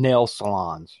nail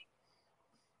salons.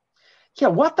 Yeah,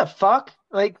 what the fuck?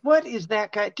 Like, what is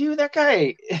that guy? Dude, that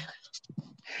guy,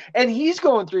 and he's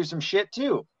going through some shit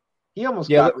too. He almost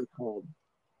got recalled.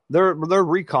 They're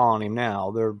recalling him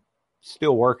now. They're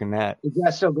still working that. Is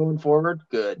that still going forward?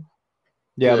 Good.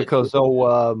 Yeah, because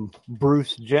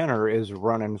Bruce Jenner is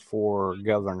running for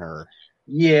governor.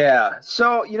 Yeah.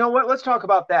 So, you know what? Let's talk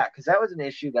about that, because that was an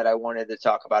issue that I wanted to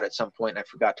talk about at some point, and I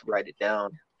forgot to write it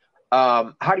down.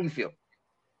 How do you feel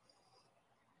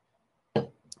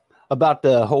about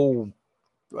the whole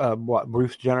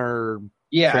Bruce Jenner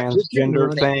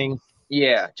transgender thing?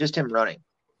 Yeah, just him running.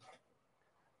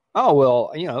 Oh,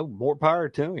 well, more power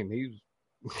to him. He's,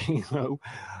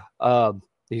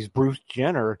 he's Bruce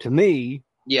Jenner to me.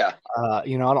 Yeah. I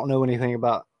don't know anything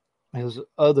about his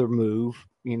other move.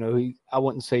 I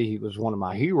wouldn't say he was one of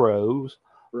my heroes,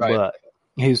 right, but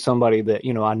he's somebody that,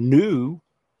 I knew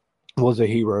was a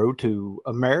hero to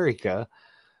America.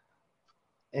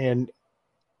 And,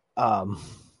 I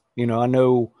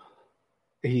know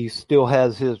he still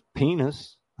has his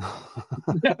penis. Yeah.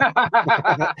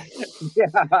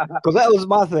 Because that was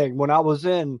my thing when I was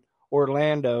in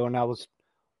Orlando and I was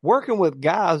working with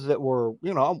guys that were,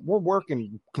 we're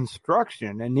working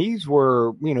construction, and these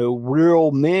were,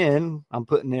 real men. I'm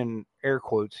putting in air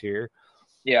quotes here.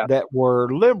 Yeah. That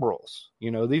were liberals.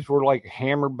 These were like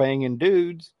hammer banging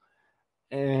dudes,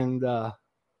 and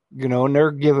and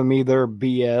they're giving me their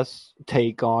BS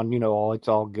take on, oh, it's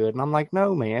all good, and I'm like,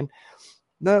 no, man,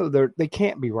 no, they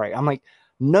can't be right. I'm like,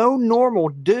 no normal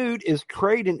dude is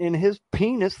trading in his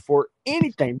penis for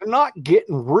anything. They're not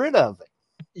getting rid of it.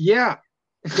 Yeah.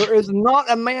 There is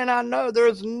not a man I know. There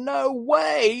is no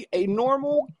way a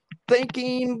normal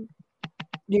thinking,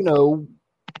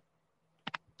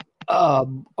 a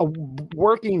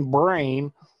working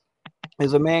brain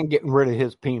is a man getting rid of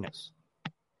his penis.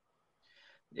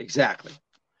 Exactly.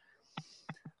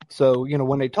 So,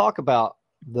 when they talk about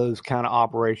those kind of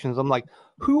operations, I'm like,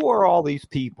 who are all these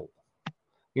people?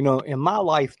 In my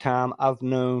lifetime, I've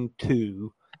known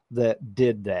two that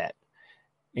did that.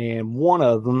 And one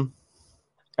of them,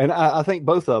 and I think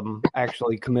both of them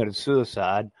actually committed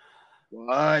suicide.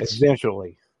 What?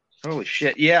 Eventually. Holy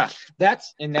shit. Yeah.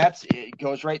 It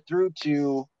goes right through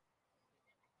to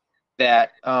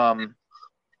that,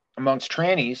 amongst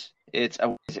trannies, is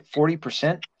it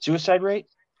 40% suicide rate?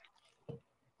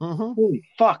 Mm-hmm. Holy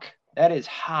fuck. That is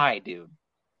high, dude.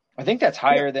 I think that's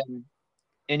higher than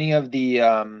any of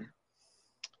the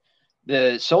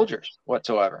soldiers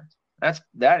whatsoever.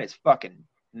 That is fucking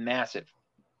massive.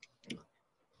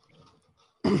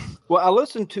 Well, I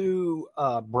listened to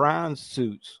Brian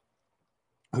Suits,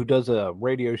 who does a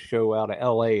radio show out of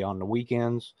LA on the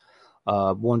weekends.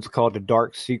 One's called The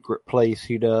Dark Secret Place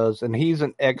he does, and he's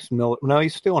an ex-military. No,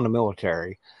 he's still in the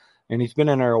military, and he's been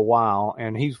in there a while,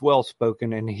 and he's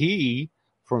well-spoken, and he,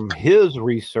 from his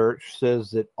research,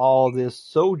 says that all this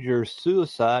soldier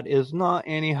suicide is not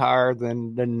any higher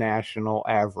than the national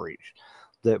average.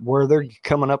 That where they're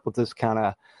coming up with this kind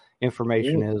of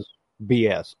information is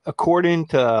BS, according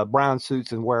to Brian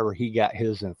Suits and wherever he got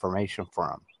his information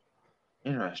from.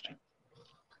 Interesting.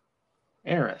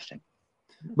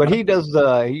 But he does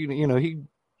he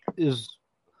is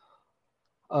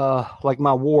like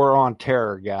my War on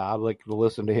Terror guy. I like to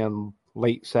listen to him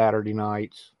late Saturday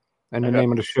nights. And the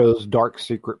name of the show is Dark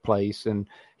Secret Place, and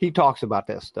he talks about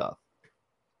that stuff.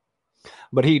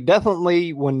 But he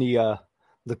definitely, when the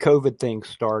COVID thing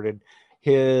started,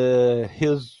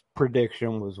 his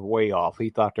prediction was way off. He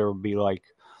thought there would be like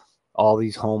all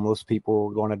these homeless people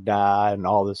were going to die and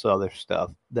all this other stuff.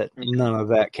 That none of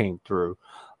that came through.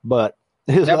 But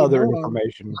his other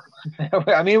information.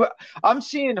 I mean, I'm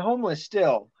seeing homeless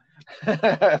still,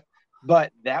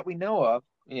 but that we know of,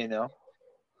 Yeah.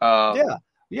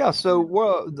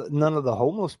 So, none of the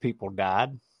homeless people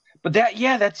died. But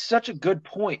that's such a good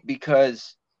point,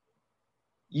 because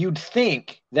you'd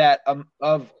think that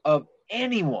of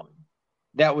anyone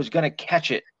that was going to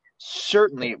catch it,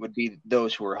 certainly it would be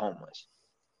those who are homeless.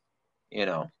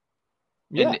 Yeah.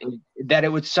 And that it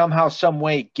would somehow, some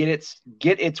way get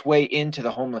its way into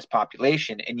the homeless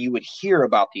population, and you would hear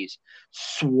about these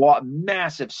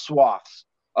massive swaths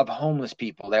of homeless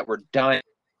people that were dying in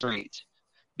the streets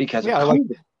because of COVID.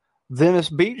 Like Venice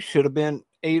Beach should have been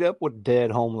ate up with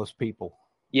dead homeless people.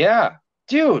 Yeah,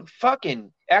 dude,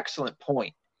 fucking excellent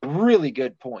point. Really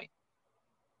good point.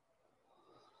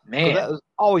 Man, that was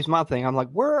always my thing. I'm like,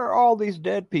 where are all these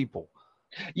dead people?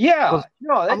 Yeah,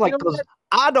 I'm like, because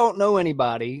I don't know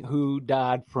anybody who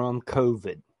died from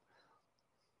COVID.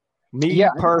 Me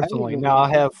personally. Now, I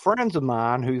have friends of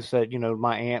mine who said,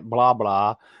 my aunt blah,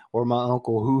 blah, or my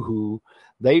uncle hoo-hoo,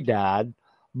 they died.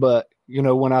 But,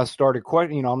 when I started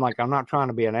questioning, I'm like, I'm not trying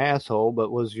to be an asshole,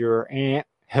 but was your aunt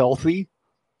healthy?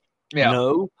 Yeah.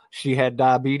 No, she had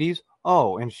diabetes.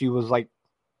 Oh, and she was like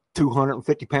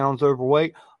 250 pounds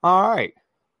overweight. All right.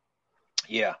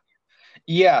 Yeah.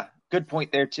 Yeah. Good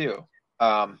point there too.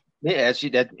 This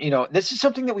is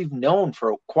something that we've known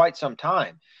for quite some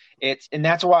time. And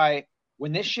that's why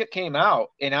when this shit came out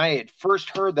and I had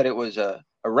first heard that it was a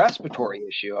respiratory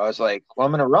issue, I was like, well,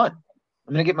 I'm going to run.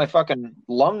 I'm going to get my fucking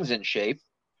lungs in shape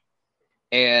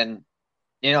and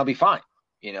I'll be fine.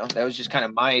 That was just kind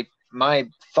of my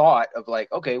thought of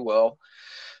like, okay, well,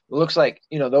 it looks like,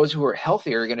 those who are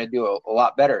healthier are going to do a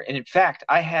lot better. And in fact,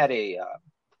 I had a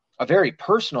very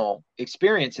personal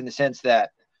experience in the sense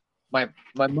that my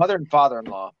mother and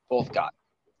father-in-law both got it.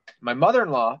 My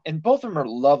mother-in-law, and both of them are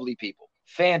lovely people,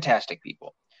 fantastic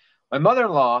people. My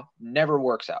mother-in-law never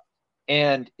works out,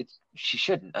 and she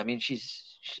shouldn't. I mean, she's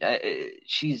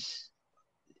 60s,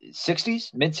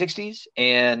 mid 60s,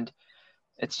 and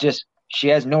it's just she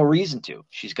has no reason to.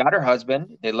 She's got her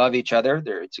husband. They love each other.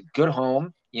 It's a good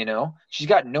home. She's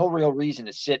got no real reason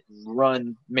to sit and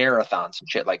run marathons and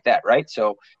shit like that, right?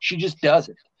 So she just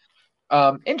doesn't.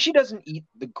 And she doesn't eat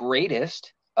the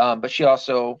greatest, but she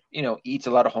also, eats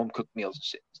a lot of home cooked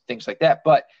meals, things like that,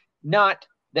 but not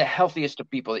the healthiest of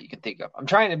people that you can think of. I'm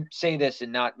trying to say this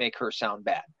and not make her sound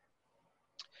bad.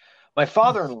 My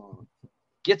father-in-law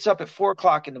gets up at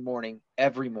 4:00 in the morning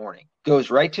every morning, goes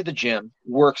right to the gym,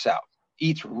 works out,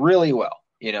 eats really well.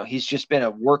 He's just been a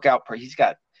workout. He's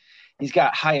got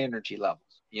high energy levels,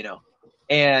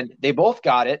 and they both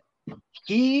got it.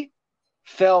 He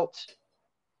felt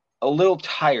a little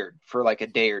tired for like a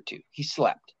day or two. He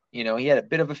slept, he had a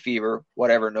bit of a fever,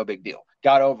 whatever, no big deal.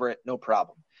 Got over it, no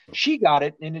problem. She got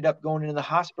it and ended up going into the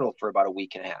hospital for about a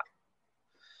week and a half.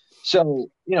 So,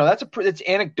 it's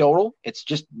anecdotal. It's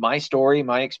just my story,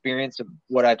 my experience of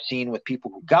what I've seen with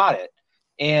people who got it.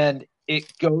 And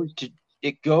it goes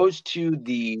to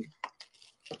the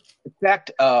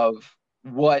effect of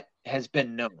what has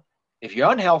been known. If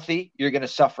you're unhealthy, you're going to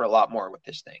suffer a lot more with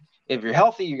this thing. If you're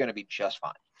healthy, you're going to be just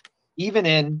fine, even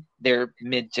in their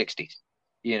mid 60s,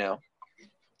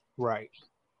 Right.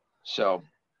 So,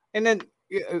 and then,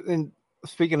 and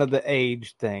speaking of the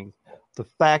age thing, the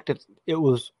fact that it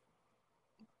was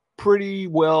pretty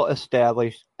well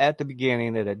established at the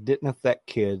beginning that it didn't affect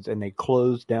kids, and they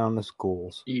closed down the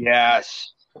schools.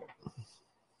 Yes.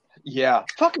 Yeah.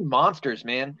 Fucking monsters,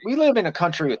 man. We live in a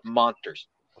country with monsters.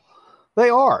 They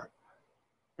are.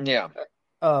 Yeah.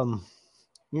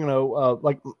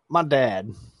 Like my dad,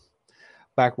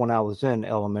 back when I was in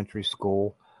elementary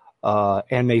school,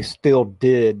 and they still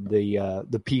did the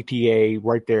PTA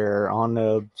right there on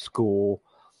the school,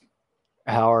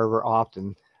 however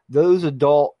often. Those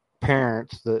adult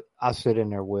parents that I sit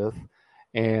in there with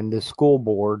and the school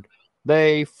board,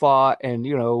 they fought, and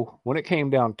when it came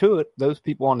down to it, those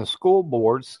people on the school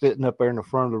board sitting up there in the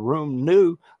front of the room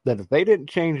knew that if they didn't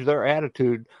change their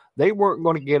attitude, they weren't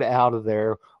going to get out of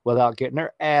there without getting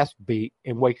their ass beat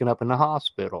and waking up in the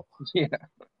hospital. Yeah.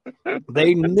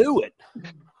 They knew it.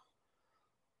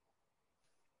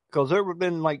 Because there have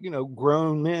been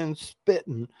grown men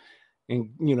spitting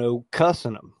and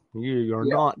cussing them. You're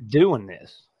not doing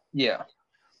this. Yeah.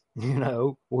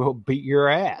 We'll beat your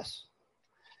ass.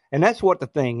 And that's what the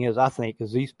thing is, I think,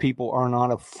 is these people are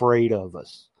not afraid of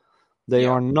us. They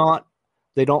are not,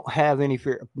 they don't have any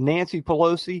fear. Nancy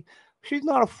Pelosi, she's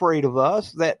not afraid of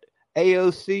us. That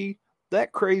AOC,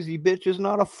 that crazy bitch is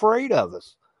not afraid of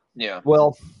us. Yeah.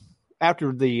 Well,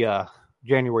 after the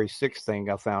January 6th thing,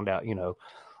 I found out,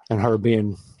 and her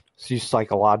she's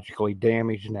psychologically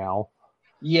damaged now.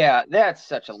 Yeah, that's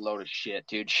such a load of shit,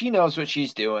 dude. She knows what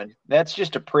she's doing. That's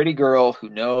just a pretty girl who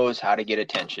knows how to get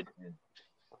attention.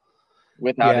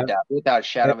 Without a doubt. Without a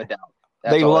shadow of a doubt.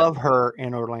 They love her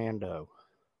in Orlando.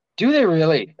 Do they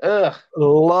really? Ugh.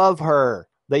 Love her.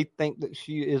 They think that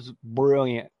she is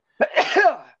brilliant.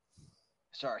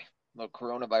 Sorry. A little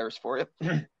coronavirus for you.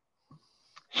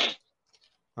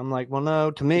 I'm like, well,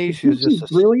 no, to me, she was just a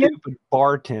stupid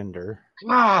bartender who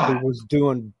was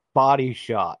doing body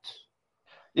shots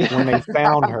when they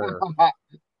found her.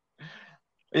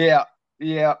 Yeah.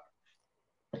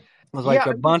 It was like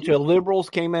a bunch of liberals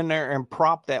came in there and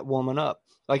propped that woman up.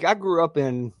 Like, I grew up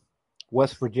in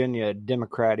West Virginia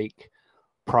Democratic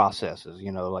processes,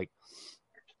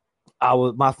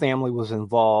 my family was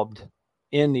involved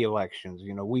in the elections.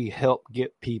 We helped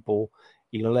get people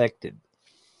elected.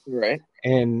 Right.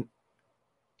 And,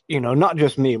 not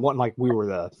just me. It wasn't like we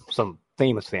were some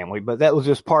famous family, but that was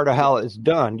just part of how it's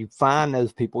done. You find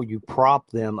those people, you prop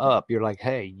them up. You're like,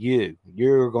 hey,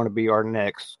 you're going to be our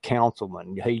next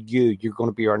councilman. Hey, you're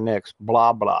going to be our next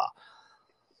blah, blah.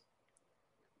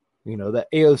 You know, the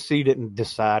AOC didn't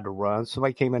decide to run.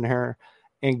 Somebody came in here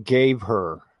and gave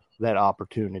her that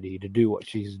opportunity to do what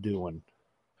she's doing.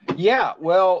 Yeah,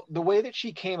 well, the way that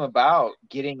she came about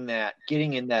getting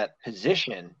in that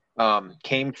position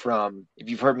came from, if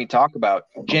you've heard me talk about,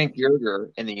 Cenk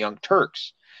Uygur and the Young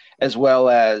Turks, as well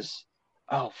as,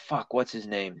 what's his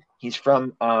name? He's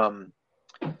from Kyle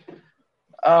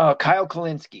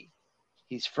Kalinske.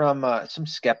 He's from some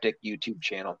skeptic YouTube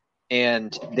channel,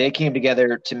 and they came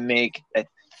together to make the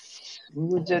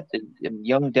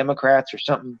Young Democrats or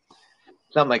something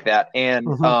like that, and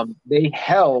they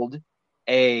held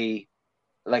a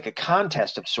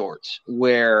contest of sorts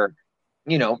where,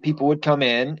 you know, people would come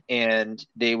in and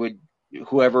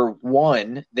whoever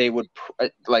won, they would,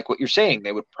 like what you're saying,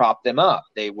 they would prop them up.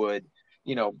 They would,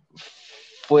 you know,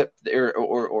 flip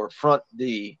or front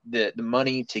the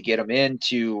money to get them in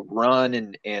to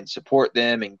run and support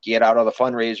them and get out all the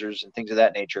fundraisers and things of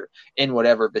that nature in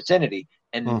whatever vicinity.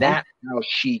 And that's how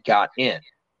she got in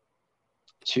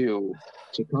to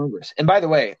Congress. And by the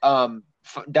way,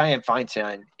 Dianne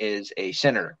Feinstein is a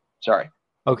senator. Sorry.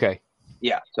 Okay.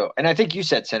 Yeah. So, and I think you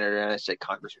said senator, and I said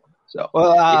congresswoman. So,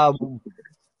 well,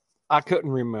 I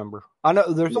couldn't remember. I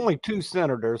know there's only 2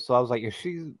 senators, so I was like, is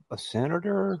she a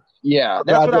senator? Yeah,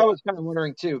 that's what I was kind of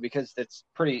wondering too, because that's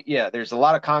pretty. Yeah, there's a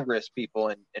lot of Congress people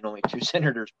and only 2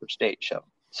 senators per state.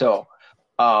 So,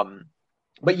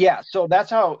 but yeah, so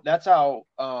that's how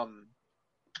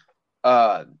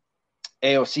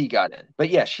AOC got in. But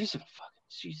yeah,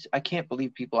 I can't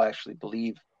believe people actually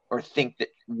believe or think that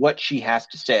what she has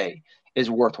to say is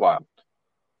worthwhile.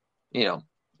 You know,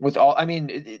 with all, I mean,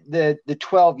 the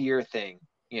 12-year thing,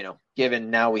 you know, given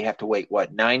now we have to wait,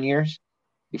 9 years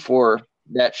before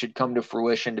that should come to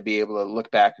fruition to be able to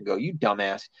look back and go, you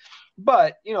dumbass.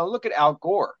 But, you know, look at Al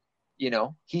Gore. You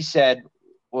know, he said,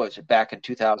 what was it, back in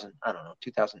 2000, I don't know,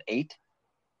 2008?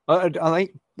 I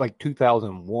think like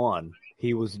 2001,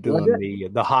 he was doing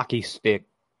the hockey stick.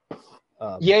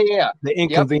 The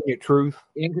Inconvenient Truth.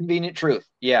 Inconvenient Truth.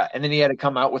 Yeah. And then he had to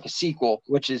come out with a sequel,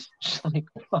 which is just like,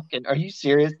 fucking, are you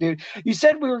serious, dude? You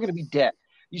said we were going to be dead.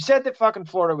 You said that fucking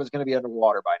Florida was going to be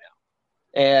underwater by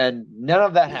now. And none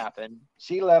of that happened.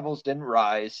 Sea levels didn't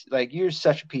rise. Like, you're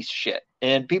such a piece of shit.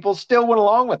 And people still went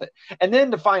along with it. And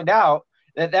then to find out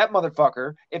that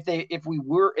motherfucker, if we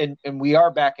were, and we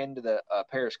are back into the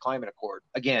Paris Climate Accord,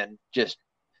 again, just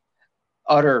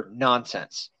utter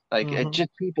nonsense. Like,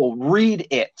 just people read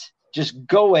it. Just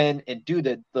go in and do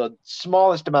the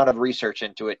smallest amount of research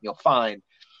into it, and you'll find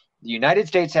the United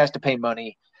States has to pay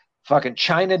money. Fucking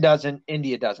China doesn't.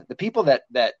 India doesn't. The people that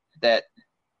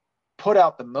put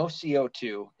out the most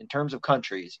CO2 in terms of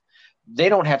countries, they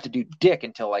don't have to do dick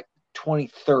until like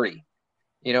 2030,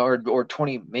 you know, or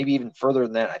 20, maybe even further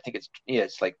than that. I think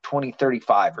it's like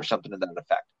 2035 or something to that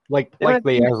effect. Like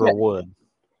they ever would.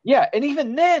 Yeah, and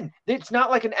even then, it's not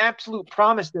like an absolute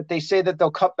promise that they say that they'll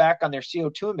cut back on their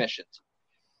CO2 emissions.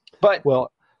 But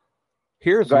well,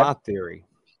 here's my theory.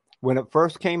 When it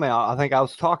first came out, I think I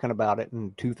was talking about it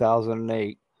in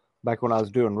 2008, back when I was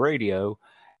doing radio.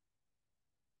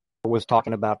 I was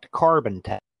talking about the carbon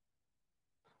tax.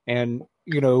 And,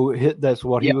 you know, that's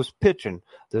what he was pitching.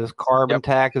 This carbon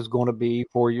tax is going to be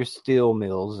for your steel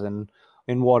mills and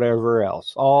whatever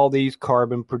else. All these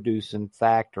carbon producing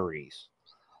factories.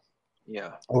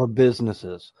 Yeah. Or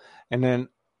businesses. And then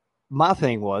my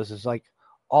thing is like,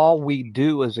 all we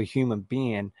do as a human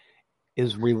being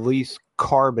is release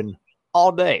carbon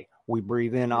all day. We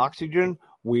breathe in oxygen,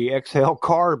 we exhale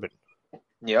carbon.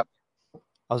 Yep.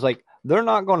 I was like, they're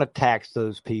not going to tax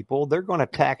those people. They're going to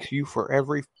tax you for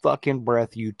every fucking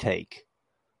breath you take.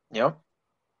 Yep.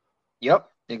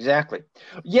 Exactly.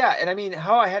 Yeah. And I mean,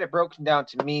 how I had it broken down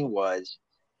to me was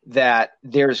that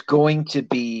there's going to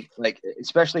be, like,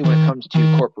 especially when it comes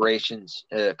to corporations,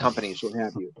 companies, what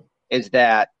have you, is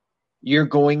that you're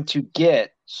going to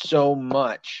get so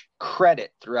much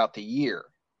credit throughout the year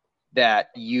that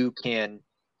you can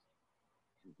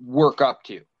work up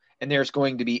to. And there's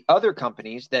going to be other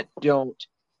companies that don't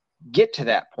get to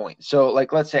that point. So,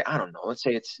 like, let's say, I don't know, let's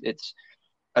say it's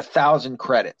 1,000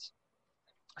 credits.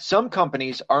 Some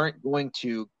companies aren't going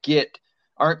to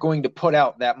put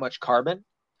out that much carbon,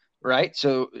 right?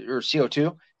 So, or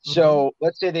CO2. So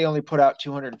let's say they only put out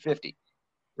 250,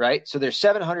 right? So there's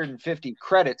 750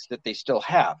 credits that they still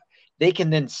have. They can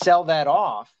then sell that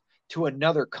off to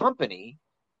another company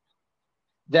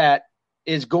that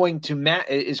is going to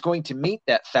meet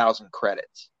that 1,000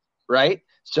 credits, right?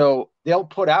 So they'll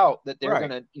put out that they're Right.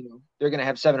 going to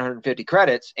have 750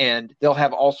 credits, and they'll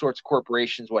have all sorts of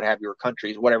corporations, what have you, or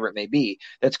countries, whatever it may be,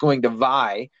 that's going to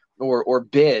vie or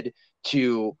bid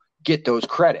to get those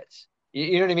credits.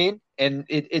 You know what I mean? And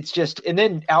it's just, and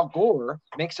then Al Gore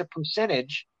makes a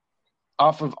percentage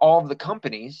off of all of the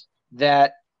companies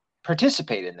that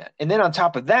participate in that. And then on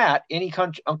top of that, any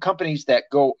companies that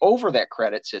go over that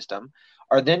credit system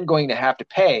are then going to have to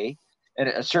pay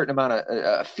a certain amount of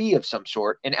a fee of some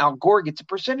sort, and Al Gore gets a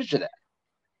percentage of that.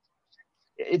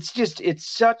 It's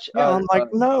such I'm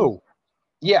like, no.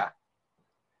 Yeah.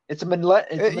 It's a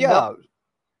yeah.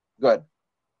 Good.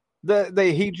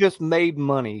 He just made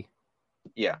money.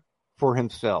 Yeah. For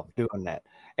himself doing that.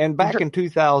 And back in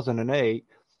 2008,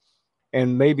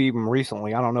 and maybe even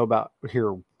recently, I don't know about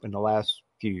here in the last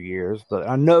few years, but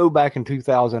I know back in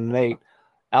 2008,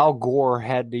 Al Gore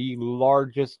had the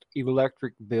largest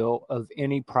electric bill of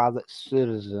any private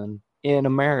citizen in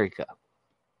America.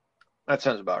 That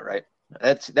sounds about right.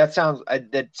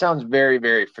 That sounds very,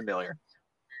 very familiar.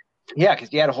 Yeah, because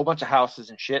he had a whole bunch of houses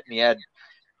and shit, and he had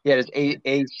his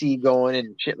AC going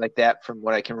and shit like that, from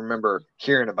what I can remember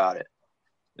hearing about it.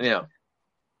 Yeah.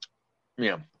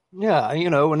 Yeah,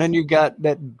 and then you got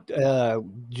that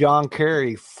John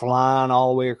Kerry flying all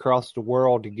the way across the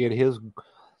world to get his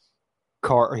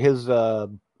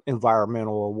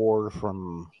environmental award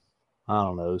from, I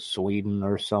don't know, Sweden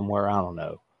or somewhere. I don't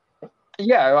know.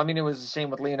 Yeah, I mean, it was the same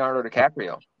with Leonardo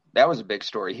DiCaprio. That was a big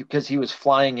story because he was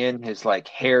flying in his like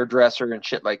hairdresser and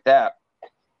shit like that.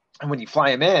 And when you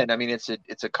fly him in, I mean, it's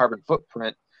a carbon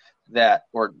footprint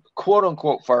or quote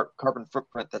unquote carbon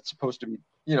footprint that's supposed to be,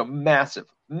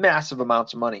 massive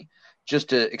amounts of money just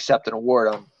to accept an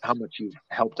award on how much you've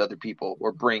helped other people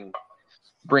or bring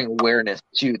awareness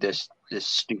to this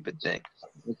stupid thing.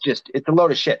 It's a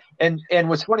load of shit. And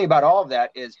what's funny about all of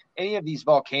that is any of these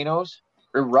volcanoes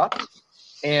erupt,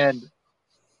 and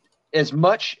as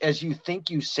much as you think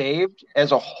you saved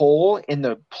as a whole in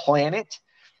the planet,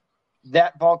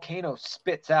 that volcano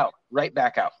spits out right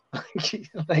back out.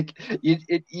 Like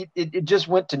it just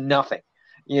went to nothing,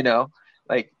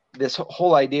 like this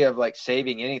whole idea of like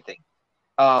saving anything.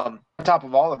 On top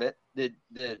of all of it,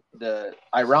 the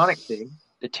ironic thing,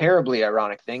 the terribly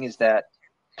ironic thing, is that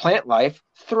plant life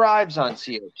thrives on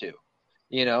CO2,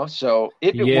 so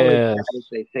if it was as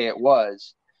they say it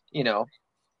was,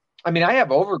 I mean, I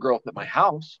have overgrowth at my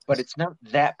house, but it's not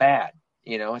that bad.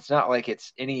 It's not like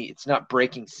it's not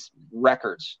breaking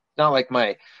records. It's not like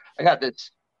I got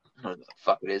this, I don't know what the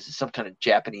fuck it is. It's some kind of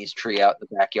Japanese tree out in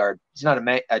the backyard. It's not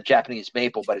a Japanese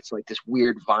maple, but it's like this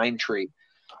weird vine tree.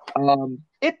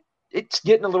 It's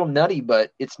getting a little nutty,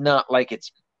 but it's not like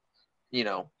it's,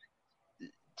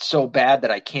 so bad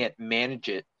that I can't manage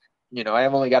it.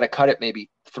 I've only got to cut it maybe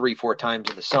 3-4 times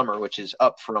in the summer, which is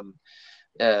up from,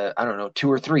 I don't know,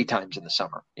 2 or 3 times in the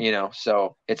summer,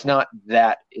 so it's not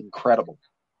that incredible.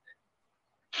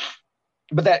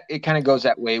 But that it kind of goes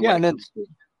that way. Yeah,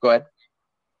 go ahead.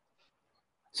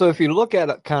 So if you look at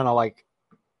it kind of like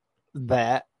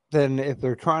that, then if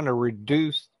they're trying to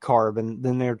reduce carbon,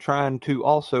 then they're trying to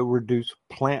also reduce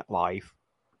plant life.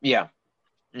 Yeah.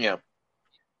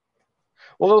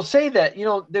 Well, they'll say that,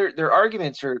 their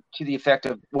arguments are to the effect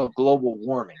of, well, global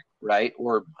warming, right?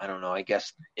 Or I don't know, I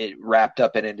guess it wrapped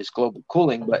up in it as global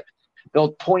cooling, but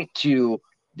they'll point to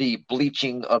the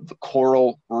bleaching of the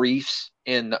coral reefs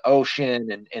in the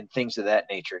ocean and things of that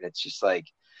nature. And it's just like,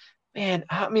 man,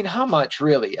 I mean, how much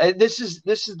really? This is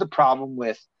the problem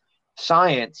with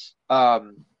science,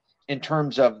 in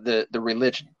terms of the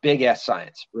religion, big ass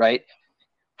science, right?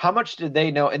 How much did they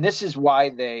know? And this is why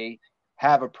they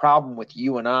have a problem with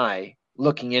you and I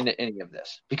looking into any of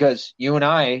this, because you and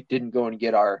I didn't go and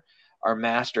get our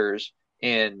masters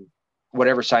in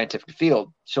whatever scientific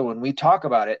field. So when we talk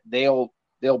about it, they'll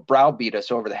browbeat us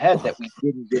over the head that we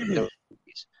didn't get those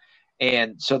movies.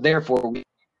 And so therefore we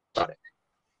about it.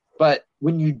 But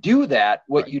when you do that,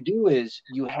 what you do is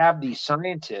you have these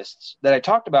scientists that I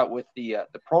talked about with the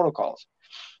protocols.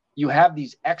 You have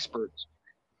these experts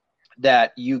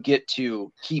that you get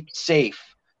to keep safe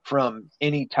from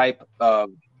any type of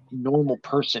normal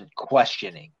person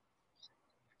questioning,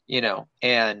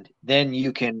 and then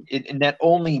you can, and that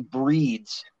only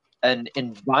breeds an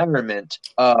environment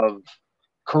of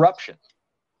corruption,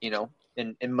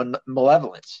 and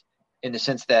malevolence, in the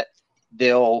sense that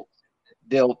they'll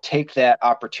take that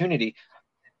opportunity.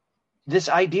 This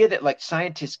idea that like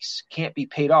scientists can't be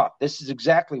paid off. This is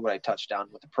exactly what I touched on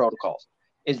with the protocols,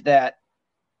 is that,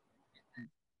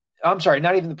 I'm sorry,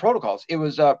 not even the protocols. It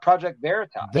was Project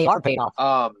Veritas. They are paid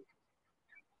off.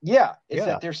 Yeah, it's Yeah.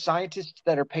 that there's scientists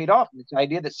that are paid off. And this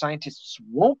idea that scientists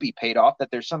won't be paid off,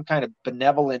 that there's some kind of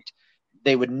benevolent,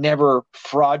 they would never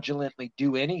fraudulently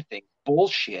do anything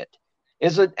bullshit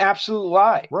is an absolute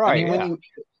lie. I Right. mean, when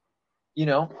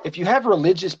Yeah. if you have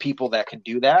religious people that can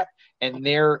do that and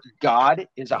their God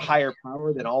is a higher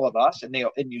power than all of us, and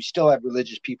you still have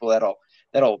religious people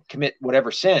that'll commit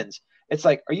whatever sins, it's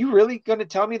like, are you really going to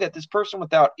tell me that this person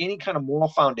without any kind of moral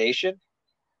foundation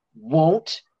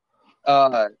won't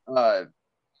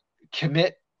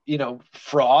commit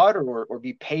fraud or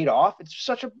be paid off? It's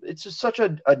just such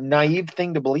a naive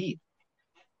thing to believe.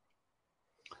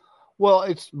 Well,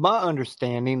 it's my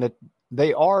understanding that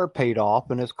they are paid off,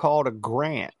 and it's called a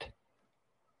grant.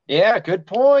 Yeah, good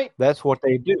point. That's what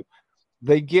they do.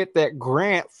 They get that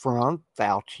grant from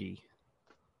Fauci.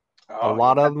 A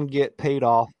lot of them get paid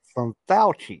off from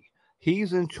Fauci.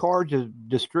 He's in charge of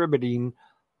distributing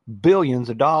billions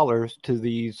of dollars to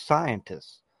these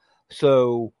scientists.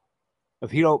 So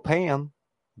if he don't pay them,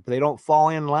 if they don't fall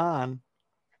in line,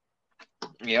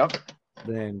 Yep.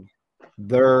 then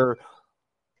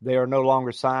they are no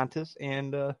longer scientists,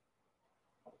 and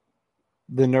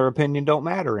then their opinion don't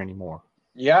matter anymore.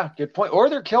 Yeah, good point. Or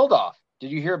they're killed off.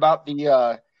 Did you hear about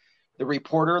the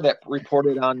reporter that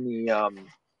reported on the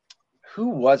who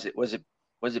was it? Was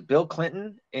it Bill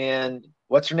Clinton and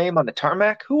what's her name on the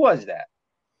tarmac? Who was that?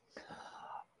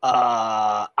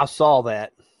 I saw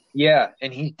that. Yeah,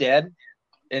 and he's dead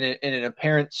in an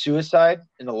apparent suicide,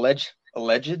 an alleged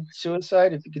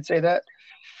suicide, if you could say that.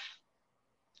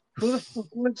 Who the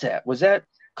fuck was that? Was that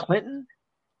Clinton?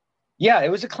 Yeah, it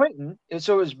was a Clinton.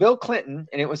 So it was Bill Clinton,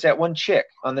 and it was that one chick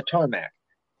on the tarmac.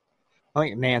 I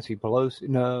think Nancy Pelosi.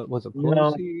 No, was it Pelosi?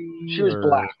 No, she was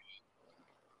black.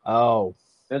 Oh.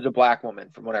 It was a black woman,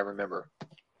 from what I remember.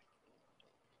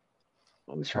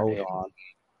 What was her name? Hold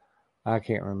on. I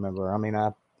can't remember. I mean,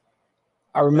 I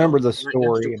remember the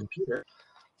story.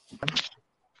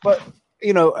 But,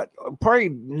 probably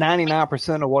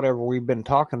 99% of whatever we've been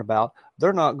talking about,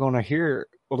 they're not going to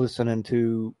listening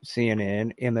to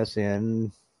CNN,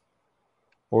 MSN,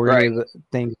 or any of the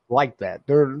things like that.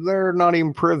 They're not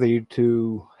even privy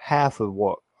to half of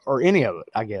or any of it,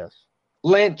 I guess.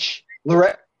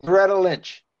 Loretta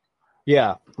Lynch.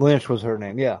 Yeah, Lynch was her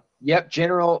name. Yeah. Yep,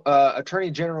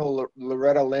 Attorney General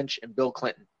Loretta Lynch and Bill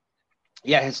Clinton.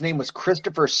 Yeah, his name was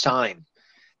Christopher Sign.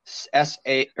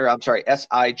 SIGN,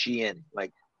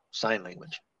 like sign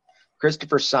language.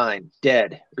 Christopher Sign,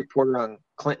 dead. Reporter on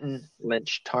Clinton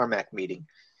Lynch tarmac meeting.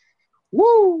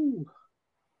 Woo!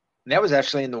 And that was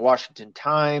actually in the Washington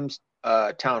Times,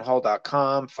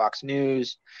 townhall.com, Fox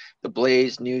News, The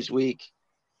Blaze, Newsweek.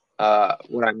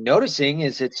 What I'm noticing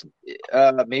is it's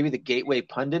maybe the Gateway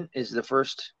Pundit is the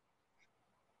first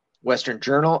Western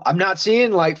Journal. I'm not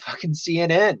seeing like fucking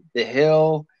CNN, The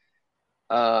Hill.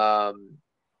 Yeah,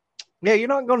 you're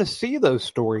not going to see those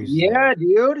stories. Yeah,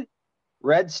 dude.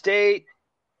 Red State.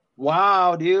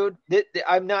 Wow, dude.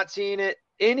 I'm not seeing it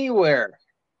anywhere.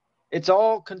 It's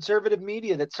all conservative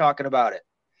media that's talking about it.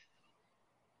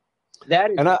 That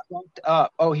is fucked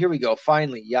up. Oh, here we go.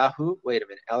 Finally, Yahoo. Wait a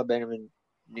minute. Alabama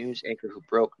news anchor who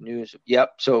broke news.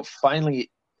 Yep. So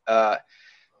finally,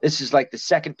 this is like the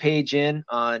second page in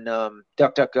on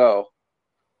DuckDuckGo,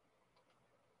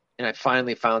 and I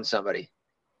finally found somebody,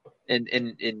 and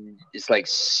it's like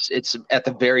it's at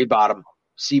the very bottom.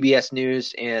 CBS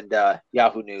News and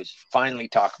Yahoo News finally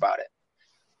talk about it.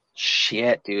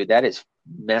 Shit, dude, that is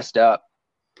messed up.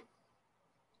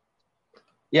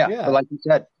 Yeah. But like you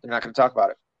said, they're not going to talk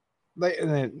about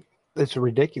it. It's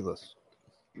ridiculous.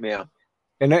 Yeah.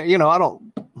 And I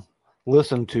don't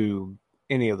listen to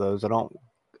any of those.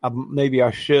 Maybe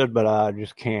I should, but I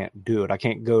just can't do it. I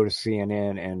can't go to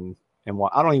CNN and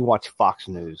watch. I don't even watch Fox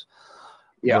News.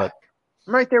 Yeah. But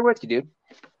I'm right there with you, dude.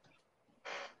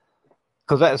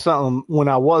 Because that's something, when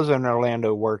I was in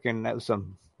Orlando working, that was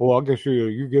something, well, I guess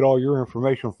you get all your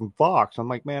information from Fox. I'm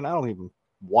like, man, I don't even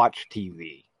watch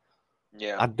TV.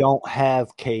 Yeah. I don't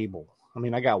have cable. I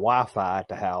mean, I got Wi-Fi at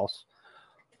the house.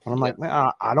 And I'm like,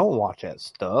 man, I don't watch that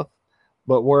stuff.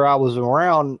 But where I was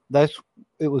around,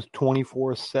 it was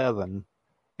 24/7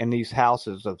 in these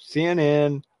houses of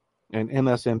CNN and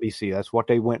MSNBC. That's what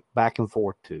they went back and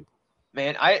forth to.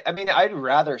 Man, I mean, I'd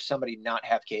rather somebody not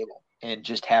have cable and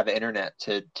just have internet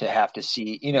to have to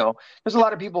see, there's a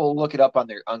lot of people look it up on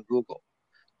Google.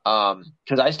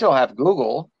 Because I still have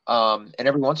Google. And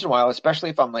every once in a while, especially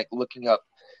if I'm like looking up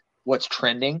what's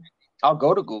trending, I'll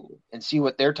go to Google and see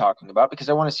what they're talking about, because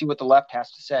I want to see what the left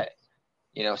has to say,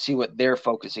 see what they're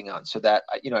focusing on, so that,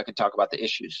 I can talk about the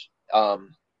issues,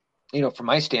 from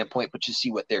my standpoint, but just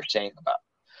see what they're saying about.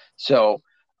 So,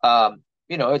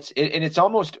 it's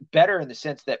almost better in the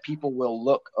sense that people will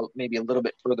look maybe a little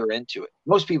bit further into it.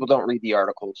 Most people don't read the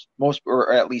articles,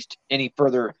 or at least any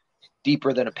further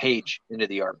deeper than a page into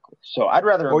the article. So I'd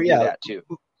rather them do that too.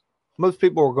 Most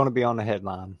people are going to be on the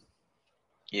headline.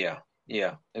 Yeah,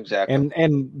 exactly.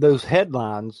 And those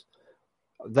headlines,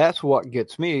 that's what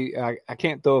gets me. I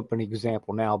can't throw up an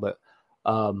example now, but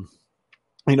I'll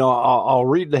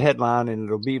read the headline and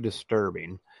it'll be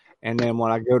disturbing. And then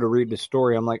when I go to read the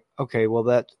story, I'm like, okay,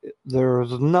 well,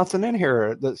 there's nothing in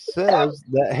here that says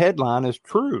that headline is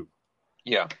true.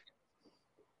 Yeah,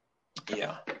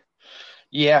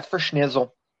 for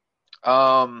schnizzle.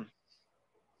 God,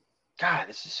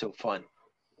 this is so fun.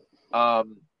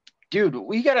 Dude,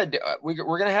 we're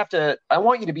gonna have to. I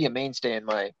want you to be a mainstay in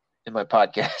my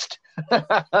podcast.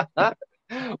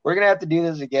 We're gonna have to do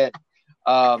this again.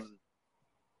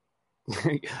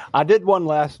 I did one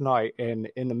last night, and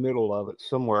in the middle of it,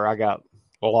 somewhere I got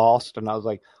lost, and I was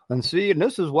like, and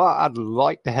this is why I'd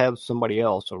like to have somebody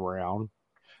else around.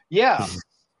 Yeah.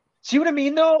 See what I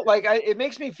mean, though? Like, it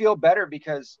makes me feel better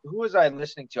because who was I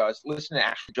listening to? I was listening to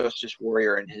Ashley Justice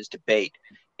Warrior and his debate.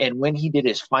 And when he did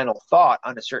his final thought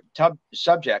on a certain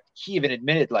subject, he even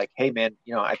admitted, like, hey, man,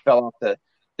 I fell off the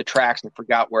tracks and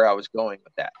forgot where I was going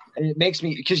with that. And it makes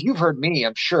me, because you've heard me,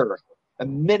 I'm sure,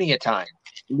 many a time,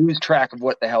 lose track of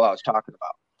what the hell I was talking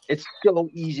about. It's so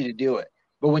easy to do it.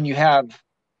 But when you have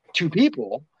two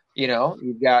people,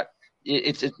 you've got,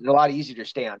 it's a lot easier to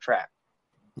stay on track.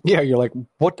 Yeah, you're like,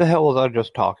 what the hell was I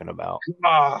just talking about?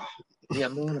 Yeah,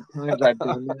 man, the times I've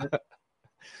done that.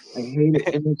 I hate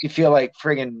it. It makes you feel like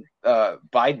friggin'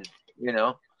 Biden,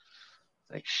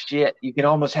 Like, shit, you can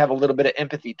almost have a little bit of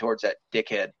empathy towards that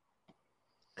dickhead.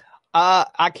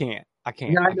 I can't. Yeah, I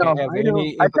can't have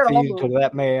any empathy to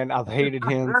that man. I've hated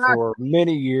him for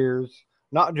many years,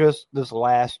 not just this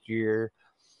last year.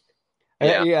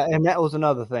 Yeah, and that was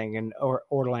another thing in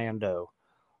Orlando.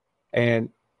 And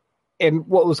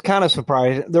what was kind of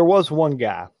surprising, there was one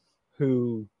guy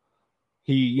who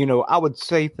I would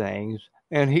say things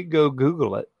and he'd go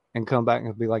Google it and come back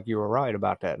and be like, you were right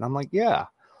about that. And I'm like, yeah.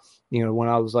 When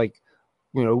I was like,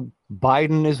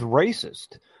 Biden is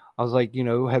racist. I was like,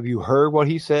 have you heard what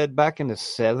he said back in the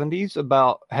 70s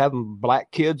about having black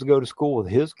kids go to school with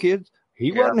his kids?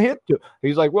 He wasn't hip to it.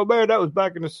 He's like, well, man, that was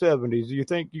back in the 70s. Do you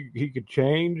think he could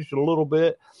change a little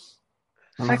bit?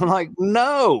 And I'm like,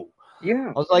 no. Yeah.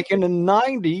 I was like, in the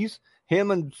 90s,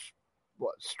 him and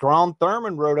Strom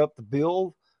Thurmond wrote up the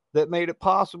bill that made it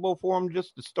possible for him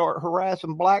just to start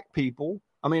harassing black people.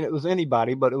 I mean, it was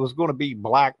anybody, but it was going to be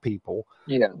black people.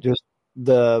 Yeah. Just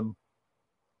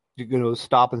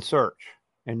stop and search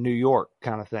in New York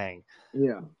kind of thing.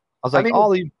 Yeah. I was like,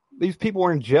 all these people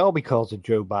were in jail because of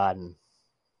Joe Biden.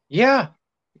 Yeah.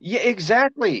 Yeah,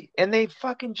 exactly. And they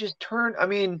fucking just turn. I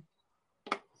mean,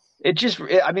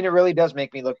 it really does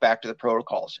make me look back to the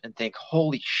protocols and think,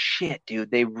 holy shit, dude,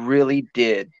 they really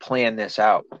did plan this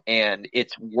out and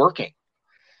it's working.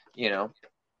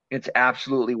 It's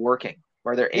absolutely working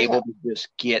where they're able to just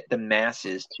get the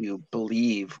masses to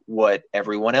believe what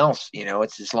everyone else,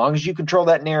 it's as long as you control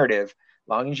that narrative, as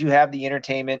long as you have the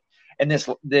entertainment and this,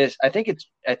 I think it's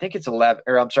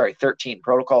 13,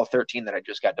 protocol 13 that I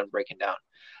just got done breaking down.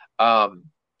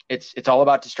 It's all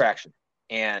about distraction.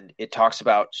 And it talks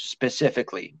about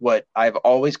specifically what I've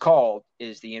always called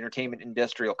is the entertainment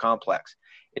industrial complex.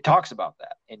 It talks about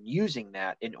that and using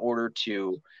that in order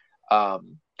to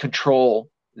control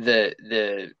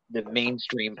the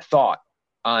mainstream thought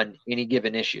on any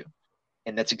given issue.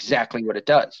 And that's exactly what it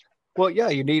does. Well, yeah,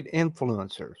 you need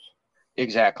influencers.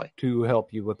 Exactly. To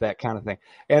help you with that kind of thing.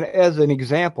 And as an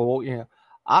example,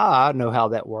 I know how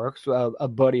that works. A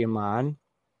buddy of mine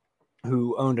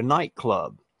who owned a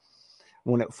nightclub.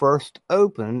 When it first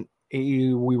opened,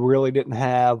 we really didn't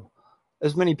have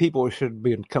as many people as should have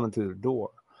been coming through the door.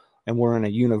 And we're in a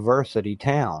university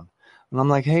town. And I'm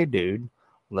like, hey, dude,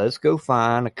 let's go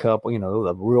find a couple,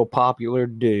 a real popular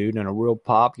dude and a real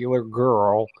popular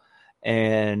girl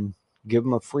and give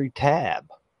them a free tab.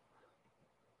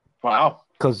 Wow.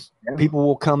 Because people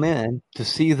will come in to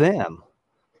see them.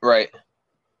 Right.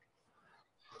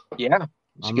 Yeah.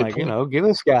 I'm like, give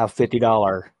this guy a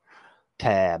 $50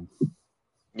 tab.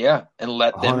 Yeah, and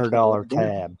let them $100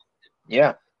 tab.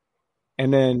 Yeah.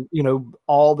 And then,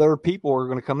 all their people are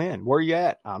going to come in. Where you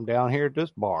at? I'm down here at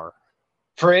this bar.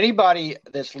 For anybody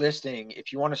that's listening,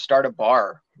 if you want to start a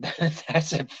bar,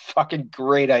 that's a fucking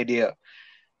great idea.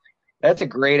 That's a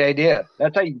great idea.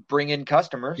 That's how you bring in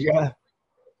customers. Yeah.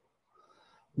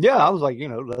 Yeah, I was like,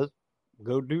 let's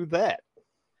go do that.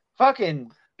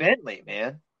 Fucking Bentley,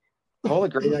 man. All the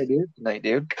great ideas tonight,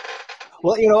 dude.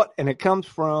 Well, you know what? And it comes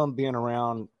from being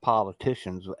around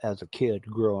politicians as a kid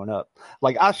growing up.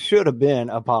 Like, I should have been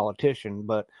a politician,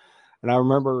 and I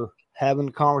remember having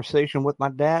a conversation with my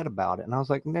dad about it. And I was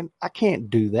like, man, I can't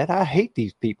do that. I hate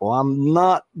these people. I'm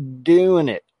not doing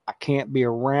it. I can't be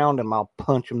around them. I'll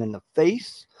punch them in the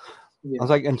face. Yeah. I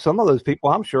was like, and some of those people,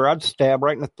 I'm sure I'd stab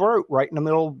right in the throat, right in the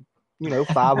middle of,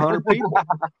 500 people.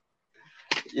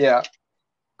 Yeah.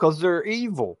 Because they're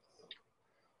evil.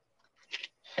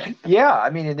 Yeah. I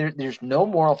mean, there's no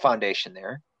moral foundation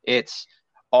there. It's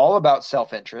all about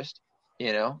self-interest,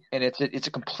 and it's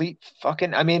a complete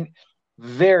fucking, I mean,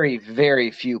 very,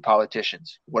 very few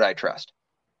politicians would I trust,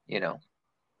 Yeah.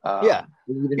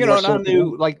 And I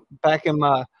knew, like, back in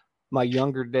my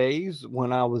younger days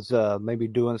when I was maybe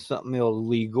doing something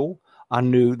illegal, I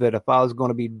knew that if I was going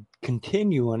to be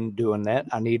continuing doing that,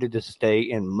 I needed to stay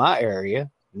in my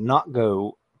area, not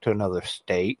go to another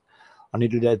state. I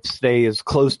needed to stay as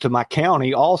close to my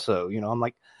county also. I'm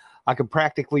like, I could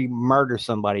practically murder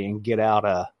somebody and get out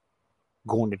of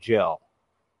going to jail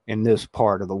in this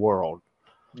part of the world.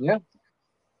 Yeah.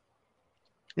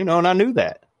 And I knew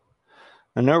that.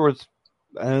 And there was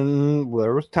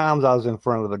times I was in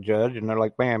front of the judge and they're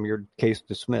like, bam, your case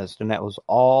dismissed. And that was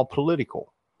all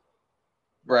political.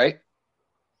 Right.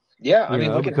 Yeah. I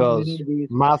mean, look because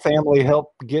my family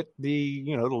helped get the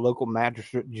local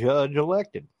magistrate judge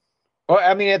elected. Well,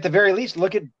 I mean, at the very least,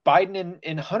 look at Biden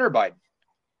and Hunter Biden.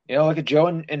 Look at Joe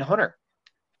and Hunter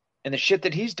and the shit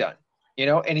that he's done,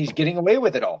 and he's getting away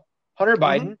with it all. Hunter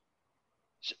Biden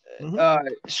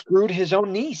screwed his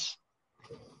own niece.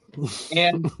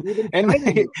 And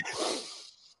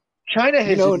China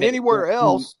has and anywhere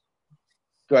else.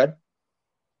 Go ahead.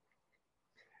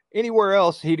 Anywhere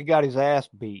else, he'd have got his ass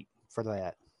beat for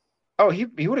that. Oh, he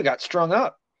would have got strung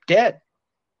up, dead.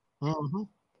 Mm-hmm.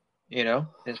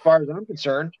 As far as I'm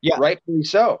concerned, yeah, rightfully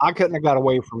so. I couldn't have got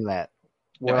away from that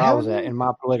where I was at in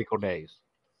my political days.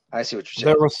 I see what you're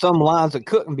saying. There were some lines that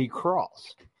couldn't be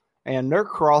crossed, and they're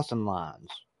crossing lines.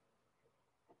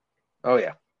 Oh,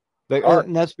 yeah.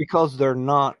 And that's because they're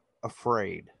not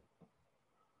afraid.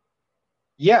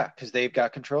 Yeah, because they've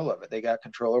got control of it. They got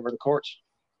control over the courts.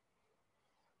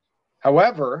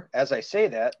 However, as I say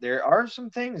that, there are some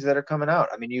things that are coming out.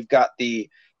 I mean, you've got the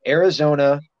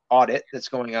Arizona audit that's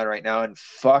going on right now, and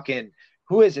fucking,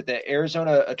 who is it? The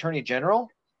Arizona Attorney General,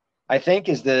 I think,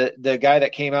 is the guy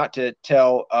that came out to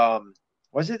tell,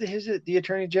 was it the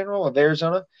Attorney General of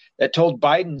Arizona that told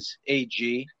Biden's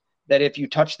AG that if you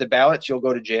touch the ballots, you'll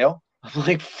go to jail? I'm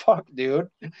like, fuck, dude.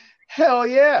 Hell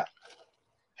yeah.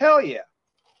 Hell yeah.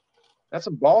 That's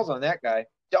some balls on that guy.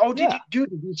 Oh, did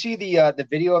you see the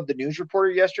video of the news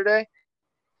reporter yesterday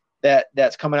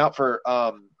that's coming out for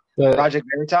Project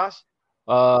Veritas?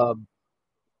 Yeah.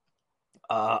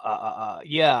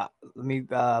 Let me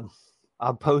I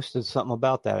posted something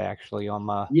about that actually on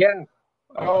my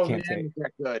Oh man, is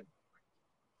that good?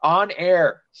 On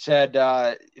air said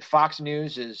Fox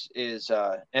News is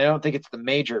and I don't think it's the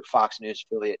major Fox News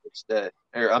affiliate. It's the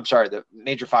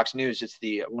major Fox News. It's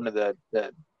the one of the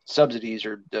subsidies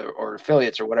or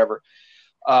affiliates or whatever,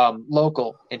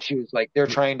 local. And she was like, they're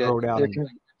trying to.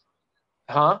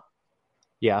 Huh?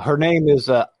 Yeah, her name is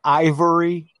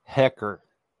Ivory Hecker.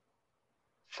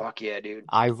 Fuck yeah, dude.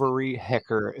 Ivory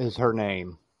Hecker is her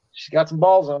name. She's got some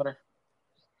balls on her.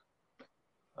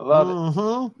 I love it.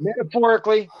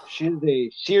 Metaphorically, she's a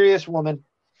serious woman.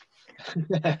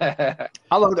 I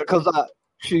love it because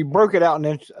she broke it out and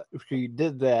then she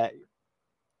did that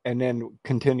and then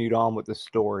continued on with the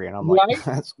story. And I'm like,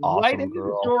 that's awesome, right into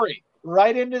girl. The story.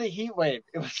 Right into the heat wave.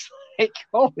 It was like,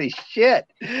 holy shit.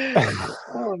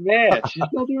 Oh, man. She's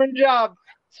still doing a job.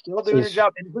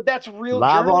 But that's real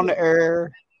live journalism. On the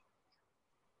air.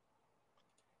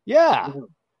 Yeah.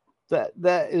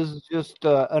 That is just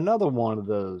another one of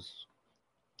those.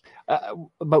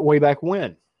 But way back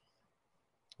when,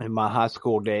 in my high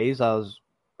school days, I was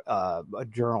a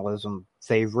journalism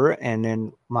favorite. And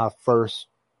then my first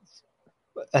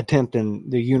attempt in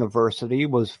the university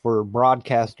was for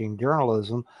broadcasting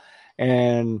journalism.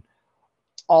 And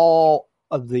all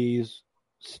of these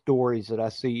stories that I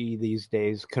see these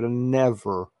days could have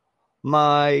never,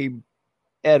 my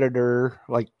editor,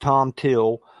 like Tom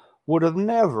Till, would have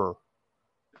never,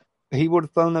 he would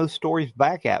have thrown those stories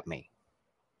back at me.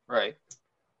 Right.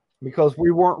 Because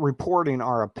we weren't reporting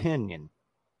our opinion.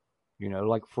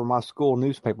 Like for my school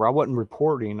newspaper, I wasn't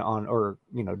reporting on or,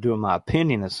 doing my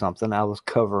opinion of something. I was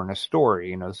covering a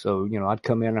story, So, I'd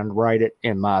come in and write it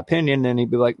in my opinion, and he'd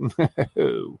be like,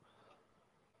 no.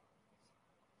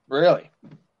 Really?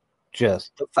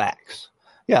 Just the facts.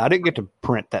 Yeah, I didn't get to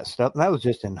print that stuff. That was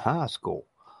just in high school.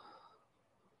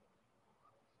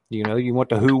 You know, you want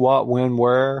the who, what, when,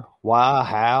 where, why,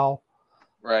 how,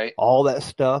 Right. all that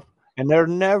stuff, and they're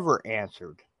never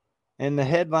answered. And the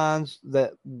headlines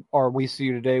that we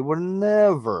see today would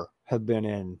never have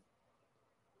been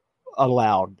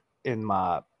allowed in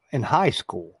high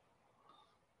school.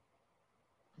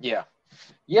 Yeah.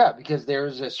 Yeah, because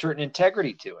there's a certain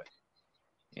integrity to it.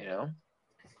 You know?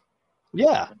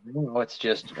 Yeah. It's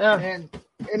just and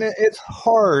it's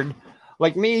hard.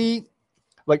 Like me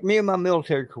in my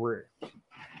military career,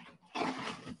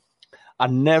 I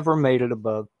never made it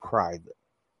above private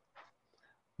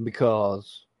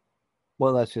because,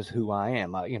 well, that's just who I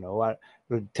am. I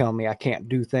would tell me I can't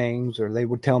do things, or they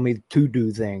would tell me to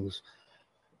do things.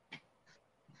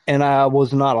 And I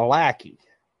was not a lackey.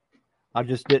 I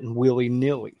just didn't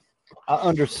willy-nilly. I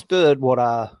understood what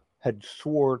I had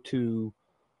swore to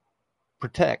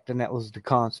protect, and that was the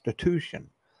Constitution.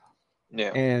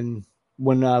 Yeah. And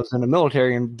when I was in the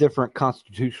military and different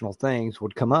constitutional things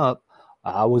would come up,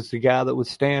 I was the guy that would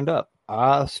stand up.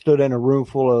 I stood in a room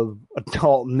full of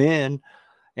adult men,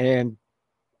 and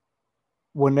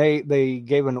when they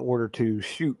gave an order to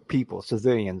shoot people,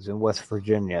 civilians in West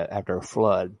Virginia after a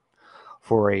flood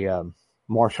for a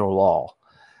martial law.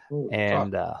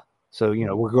 And so,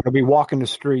 we're going to be walking the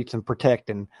streets and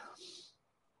protecting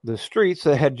the streets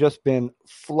that had just been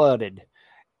flooded.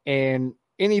 And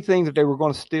anything that they were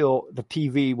going to steal, the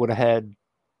TV would have had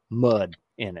mud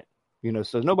in it.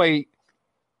 So nobody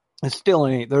is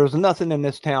stealing anything. There was nothing in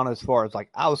this town, as far as like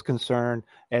I was concerned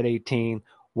at 18,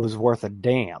 was worth a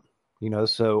damn.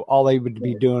 So all they would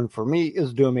be doing for me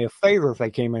is doing me a favor if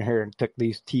they came in here and took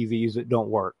these TVs that don't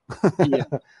work.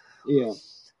 Yeah.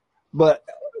 But,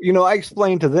 I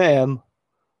explained to them,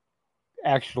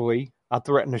 actually, I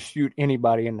threatened to shoot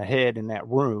anybody in the head in that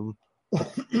room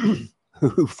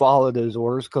who followed those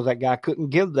orders, because that guy couldn't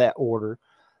give that order.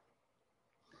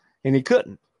 And he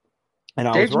couldn't. And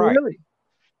I was right. Really?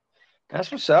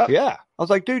 That's what's up. Yeah. I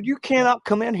was like, dude, you cannot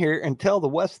come in here and tell the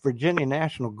West Virginia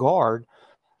National Guard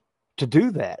to do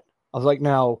that. I was like,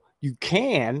 now, you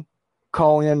can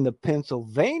call in the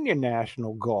Pennsylvania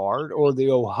National Guard or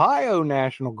the Ohio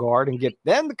National Guard and get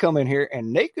them to come in here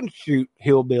and they can shoot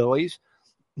hillbillies.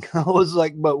 I was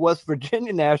like, but West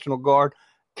Virginia National Guard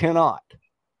cannot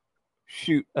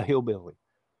shoot a hillbilly.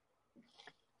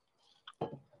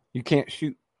 You can't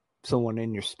shoot someone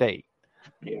in your state.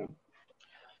 Yeah.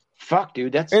 Fuck,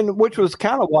 dude. Which was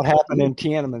kind of what happened in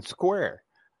Tiananmen Square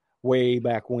way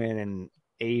back when in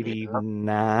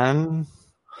 89.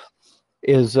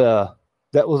 Is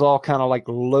that was all kind of like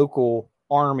local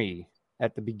army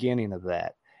at the beginning of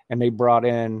that. And they brought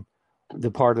in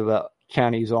the part of the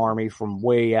Chinese army from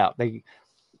way out.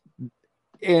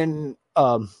 In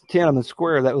Tiananmen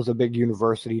Square, that was a big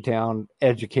university town,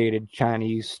 educated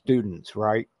Chinese students,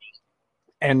 right?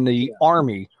 And the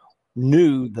army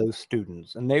knew those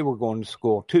students, and they were going to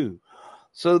school too.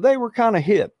 So they were kind of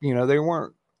hip. They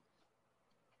weren't,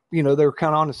 they were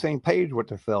kind of on the same page with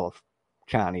their fellow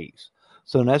Chinese.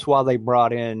 So that's why they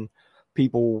brought in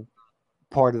people,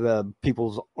 part of the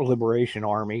People's Liberation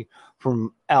Army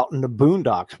from out in the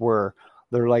boondocks, where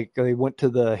they went to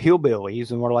the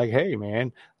hillbillies and were like, hey,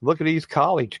 man, look at these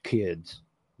college kids.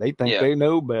 They think they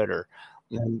know better.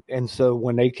 And so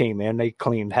when they came in, they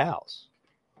cleaned house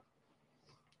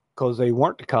because they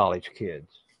weren't the college kids.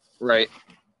 Right.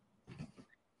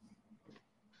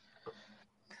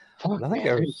 I think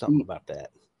there was something about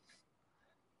that.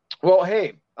 Well,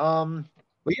 hey,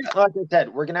 like I said,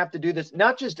 we're going to have to do this.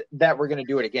 Not just that we're going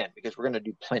to do it again, because we're going to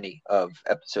do plenty of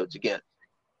episodes again.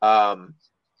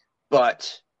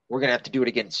 But we're going to have to do it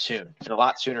again soon, and a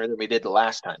lot sooner than we did the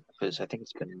last time, because I think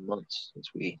it's been months since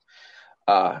we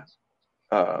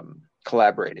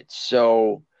collaborated.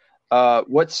 So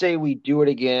let's say we do it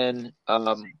again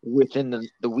within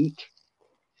the week.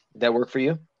 That work for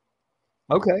you?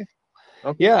 Okay.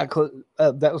 Yeah,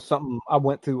 that was something I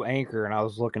went through Anchor, and I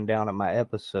was looking down at my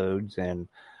episodes, and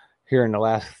here in the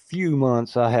last few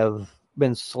months, I have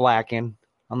been slacking.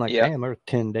 I'm like, damn, there's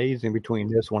 10 days in between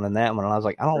this one and that one, and I was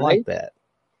like, I don't like that.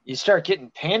 You start getting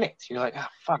panicked. You're like, oh,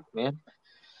 fuck, man.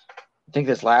 I think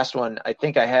this last one, I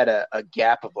think I had a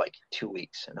gap of like 2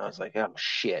 weeks, and I was like, oh,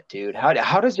 shit, dude. How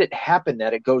does it happen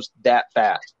that it goes that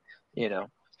fast,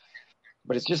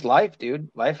 But it's just life, dude.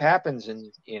 Life happens,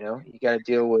 and, you got to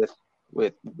deal with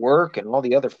work and all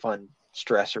the other fun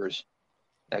stressors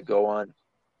that go on.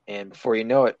 And before you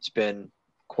know it, it's been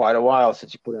quite a while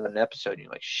since you put out an episode. And you're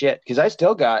like, shit. Because I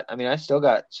still got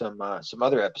some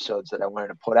other episodes that I wanted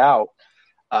to put out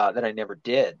that I never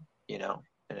did, And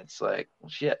it's like, well,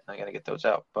 shit, I got to get those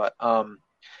out. But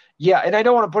Yeah, and I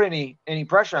don't want to put any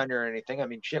pressure on you or anything. I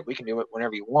mean, shit, we can do it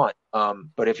whenever you want.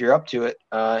 But if you're up to it,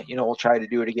 we'll try to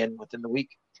do it again within the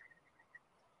week.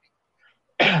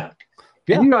 Yeah,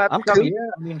 you don't have to I'm come cool.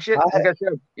 here. I mean, shit. Like I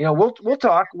said, we'll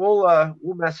talk. We'll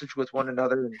message with one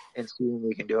another and see when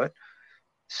we can do it.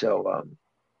 So,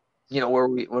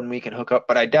 when we can hook up.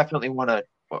 But I definitely want to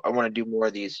do more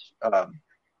of these a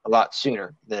lot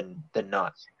sooner than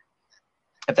not,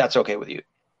 if that's okay with you.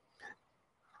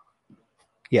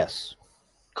 Yes.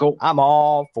 Cool. I'm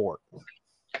all for it.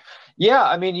 Yeah,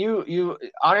 I mean, you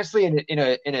honestly in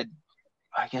a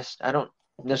I guess I don't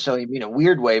necessarily mean a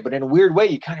weird way, but in a weird way,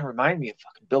 you kind of remind me of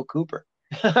fucking Bill Cooper.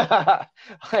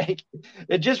 Like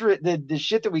it just the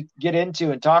shit that we get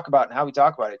into and talk about and how we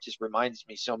talk about it just reminds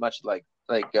me so much like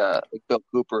Bill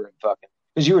Cooper and fucking,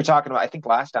 because you were talking about, I think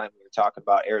last time we were talking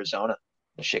about Arizona,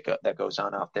 the shit that goes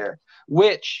on out there,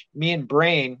 which me and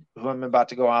Brain, who I'm about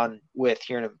to go on with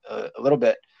here in a little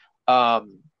bit, me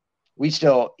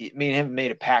and him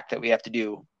made a pact that we have to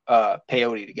do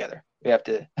peyote together. We have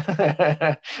to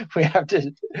I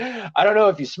don't know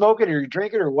if you smoke it or you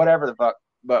drink it or whatever the fuck,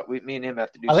 but me and him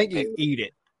have to do. I think you eat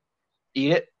it.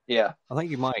 Eat it? Yeah. I think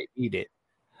you might eat it.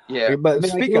 Yeah. But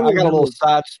I got a little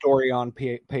side story on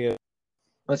peyote.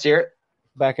 Let's hear it.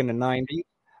 Back in the 90s,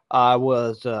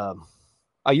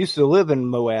 I used to live in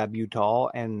Moab, Utah,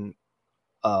 and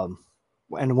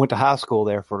went to high school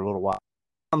there for a little while.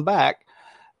 I'm back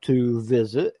to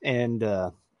visit, and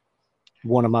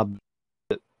one of my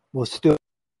was still.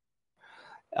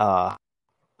 I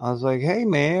was like, "Hey,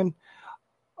 man,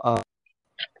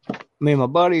 me and my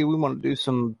buddy, we want to do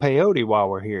some peyote while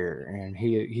we're here." And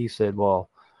he said, "Well,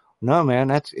 no, man,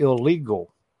 that's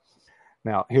illegal."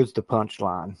 Now, here's the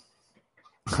punchline.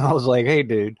 I was like, "Hey,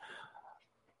 dude,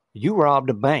 you robbed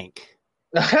a bank,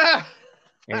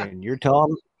 and you're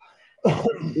telling,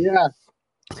 yeah,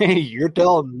 you're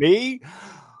telling me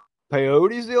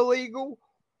peyote's illegal,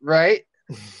 right?"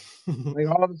 Like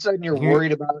all of a sudden, you're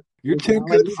worried about. You're too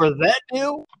good for that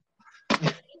deal.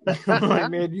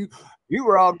 Like, man, you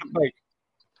robbed a bank.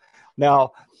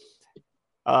 Now,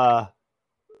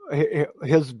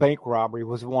 his bank robbery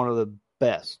was one of the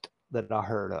best that I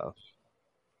heard of.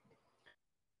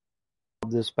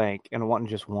 This bank, and it wasn't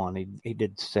just one. He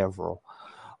did several,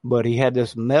 but he had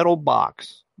this metal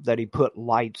box that he put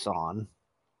lights on,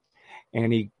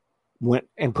 and he went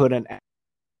and put an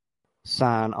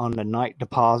sign on the night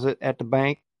deposit at the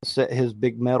bank, set his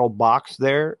big metal box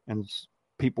there, and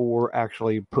people were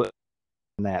actually put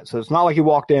in that. So it's not like he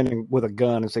walked in with a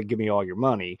gun and said, "Give me all your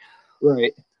money."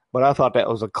 Right. But I thought that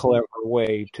was a clever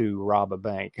way to rob a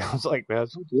bank. I was like,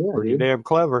 that's pretty damn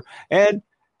clever. And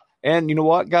you know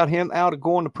what got him out of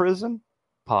going to prison?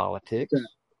 Politics.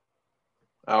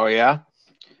 Oh, yeah?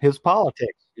 His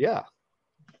politics, yeah.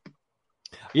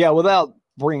 Yeah, without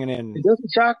bringing in... It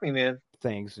doesn't shock me, man.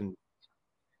 Things. And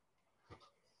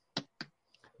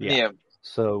yeah.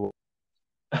 So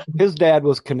his dad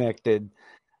was connected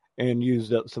and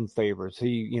used up some favors.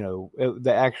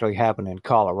 That actually happened in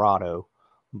Colorado,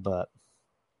 but...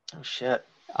 Oh, shit.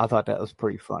 I thought that was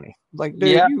pretty funny. Like,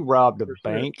 dude, you robbed a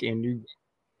bank and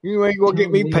you ain't gonna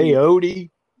get me peyote.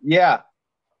 Yeah.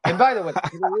 And by the way,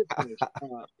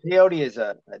 peyote is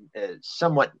a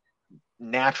somewhat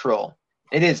natural.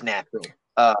 It is natural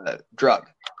drug,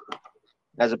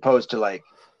 as opposed to like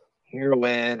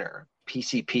heroin or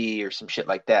PCP or some shit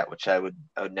like that, which I would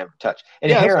never touch.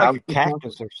 And it's like a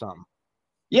cactus or something.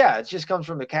 Yeah, it just comes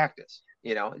from the cactus.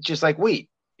 It's just like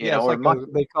wheat. They call it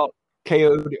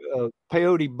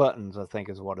peyote buttons, I think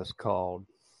is what it's called.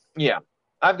 Yeah.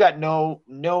 I've got no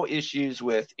issues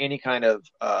with any kind of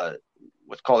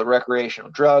what's called a recreational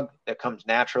drug that comes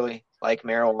naturally, like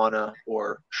marijuana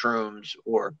or shrooms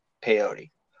or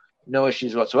peyote. No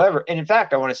issues whatsoever. And in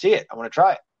fact, I want to see it. I want to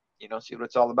try it. See what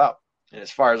it's all about. And as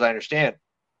far as I understand,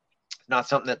 it's not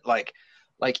something that like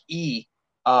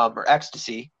or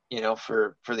ecstasy,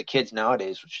 for the kids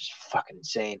nowadays, which is fucking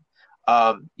insane.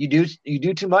 You do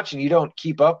too much and you don't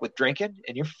keep up with drinking,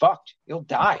 and you're fucked. You'll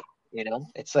die.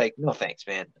 It's like, no thanks,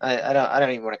 man. I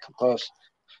don't even want to come close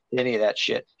to any of that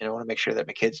shit. And I want to make sure that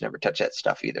my kids never touch that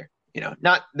stuff either.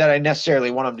 Not that I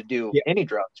necessarily want them to do any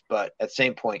drugs, but at the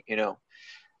same point,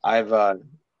 I've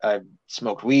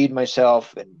smoked weed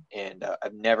myself, and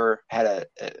I've never had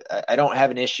I don't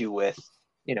have an issue with,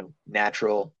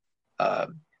 natural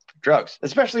drugs,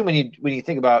 especially when you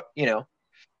think about,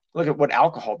 look at what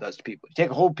alcohol does to people. You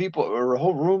take a whole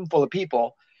room full of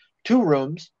people, 2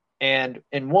 rooms, and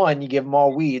in one, you give them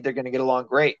all weed, they're going to get along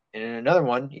great. And in another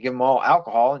one, you give them all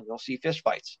alcohol, and you'll see fist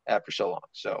fights after so long.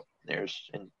 So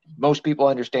and most people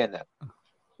understand that.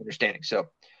 So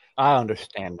I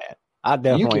understand that. I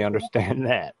definitely understand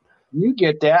that. You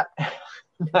get that.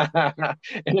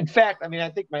 And in fact, I mean, I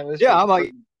think my listeners. Yeah, I'm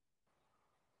like,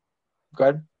 go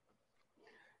ahead.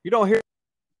 You don't hear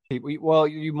people. Well,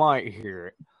 you might hear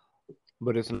it,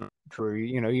 but it's not true.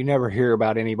 You never hear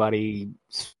about anybody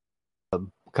a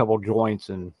couple joints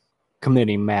and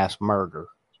committing mass murder.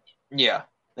 Yeah,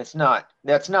 it's not.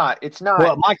 It's not.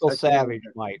 Well, Michael Savage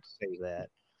might say that.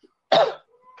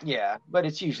 Yeah, but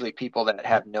it's usually people that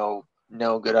have no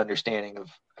good understanding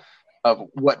of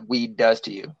what weed does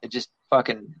to you. It just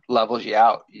fucking levels you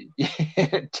out.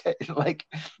 Like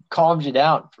calms you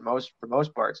down for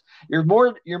most parts. You're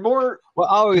more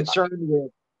concerned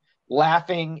with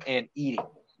laughing and eating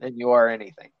than you are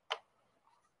anything.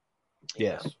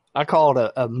 Yes. I call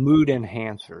it a mood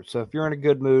enhancer. So if you're in a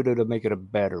good mood, it'll make it a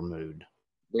better mood.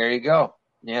 There you go.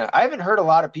 Yeah. I haven't heard a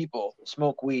lot of people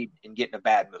smoke weed and get in a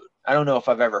bad mood. I don't know if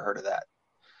I've ever heard of that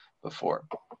before.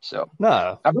 So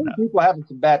no, I've heard people having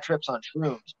some bad trips on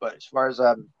shrooms, but as far as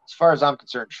I'm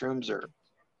concerned, shrooms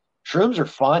are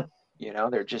fun.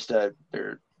 They're just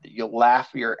you'll laugh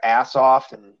your ass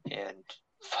off and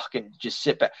fucking just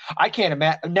sit back. I can't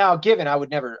imagine now. Given I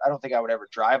don't think I would ever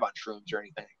drive on shrooms or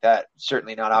anything like that.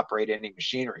 Certainly not operate any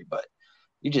machinery, but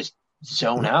you just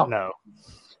zone out. No.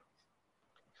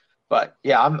 But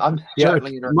yeah, I'm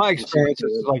certainly. My experience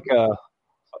is like a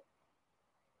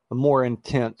more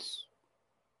intense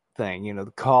thing. The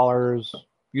colors.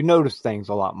 You notice things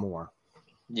a lot more.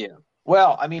 Yeah.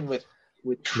 Well, I mean, with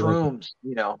shrooms,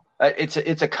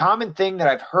 it's a common thing that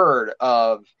I've heard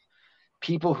of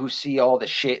people who see all the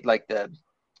shit, like I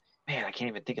can't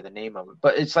even think of the name of it,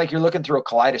 but it's like you're looking through a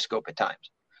kaleidoscope at times,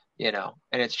 and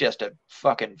it's just a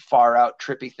fucking far out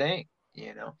trippy thing,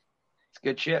 it's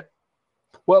good shit.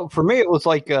 Well, for me, it was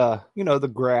like,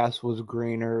 the grass was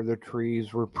greener, the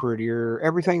trees were prettier,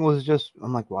 everything was just,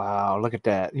 I'm like, wow, look at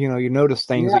that. You notice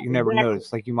things that you never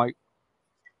noticed, like you might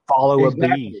follow a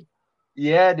bee.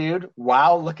 Yeah, dude.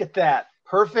 Wow, look at that.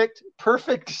 Perfect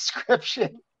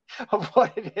description of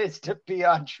what it is to be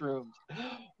on shrooms.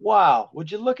 Wow,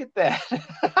 would you look at that?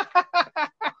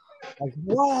 Like,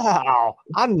 wow,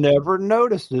 I never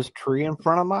noticed this tree in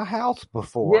front of my house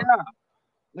before. Yeah.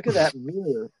 Look at that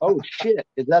mirror. Oh shit.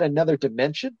 Is that another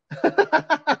dimension?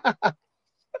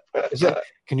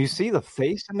 Can you see the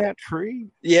face in that tree?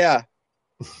 Yeah.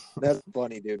 That's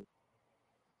funny, dude.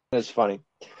 That's funny.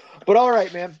 But all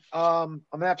right, man. I'm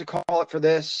gonna have to call it for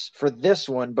this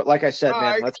one. But like I said,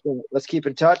 man, let's keep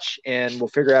in touch and we'll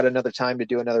figure out another time to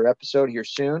do another episode here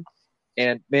soon.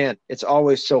 And man, it's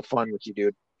always so fun with you,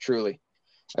 dude. Truly.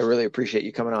 I really appreciate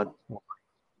you coming on.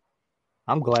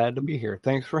 I'm glad to be here.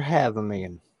 Thanks for having me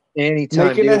and anytime,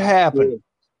 making it happen.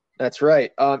 That's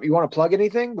right. You want to plug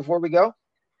anything before we go?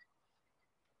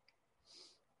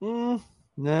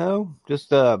 No,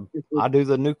 just I do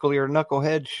the Nuclear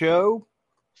Knucklehead show.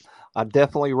 I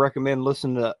definitely recommend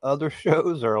listening to other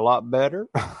shows. They're a lot better.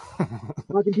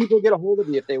 How can people get a hold of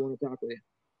you if they want to talk to you?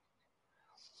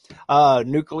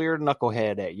 Nuclear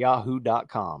Knucklehead at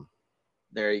yahoo.com.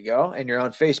 There you go. And you're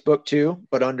on Facebook too,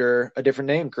 but under a different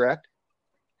name, correct?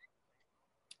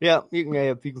 Yeah,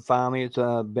 if you can find me, it's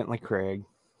Bentley Craig.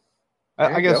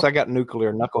 I guess I got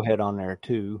Nuclear Knucklehead on there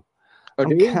too. Oh,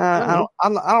 do you? I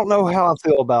don't know how I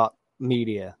feel about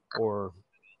media or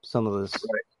some of this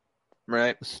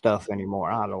right stuff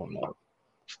anymore. I don't know.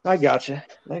 I gotcha.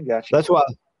 That's why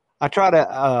I try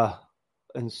to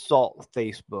insult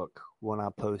Facebook when I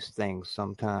post things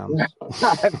sometimes.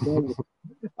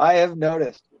 I have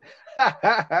noticed.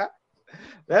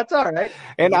 That's all right.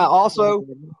 And I also,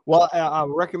 I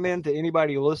recommend to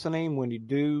anybody listening, when you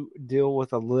do deal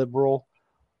with a liberal,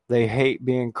 they hate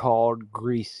being called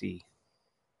greasy.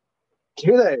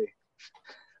 Do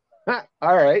they?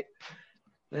 All right.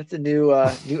 That's a new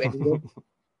angle.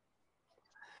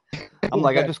 I'm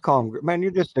like, I just call them, man,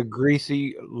 you're just a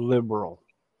greasy liberal.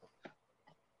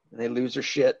 They lose their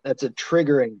shit. That's a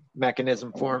triggering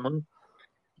mechanism for them.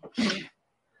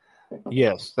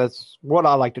 Yes, that's what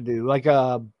I like to do. Like,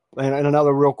 and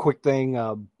another real quick thing,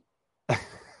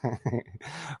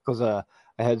 because I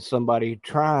had somebody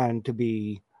trying to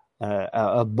be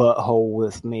a butthole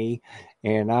with me,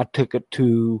 and I took it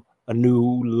to a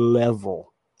new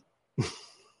level.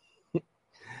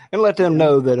 And let them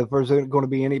know that if there's going to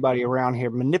be anybody around here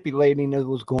manipulating, it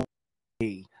was going to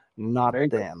be not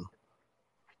them.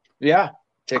 Yeah,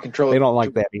 take control. They don't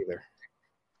like that either.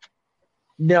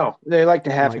 No, they like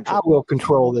to have control. I will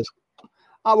control this.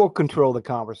 I will control the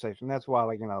conversation. That's why,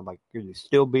 are you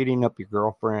still beating up your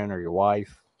girlfriend or your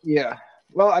wife? Yeah.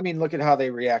 Well, I mean, look at how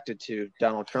they reacted to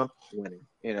Donald Trump winning.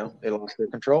 They lost their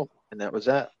control, and that was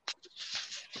that.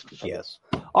 Yes.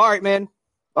 All right, man.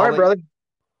 All right, brother.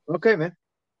 Okay, man.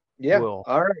 Yeah. We'll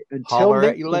all right. Until holler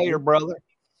next at you later, time, brother.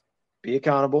 be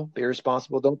accountable, be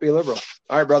responsible, don't be liberal.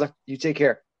 All right, brother. You take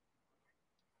care.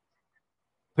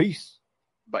 Peace.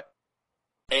 Bye.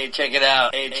 Hey, check it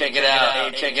out. Hey, check it out.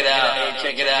 Hey, check it out. Hey,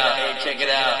 check it out. Hey, check it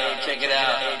out. Hey, check it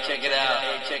out. Hey, check it out.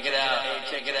 Hey, check it out.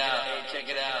 Hey, check it out.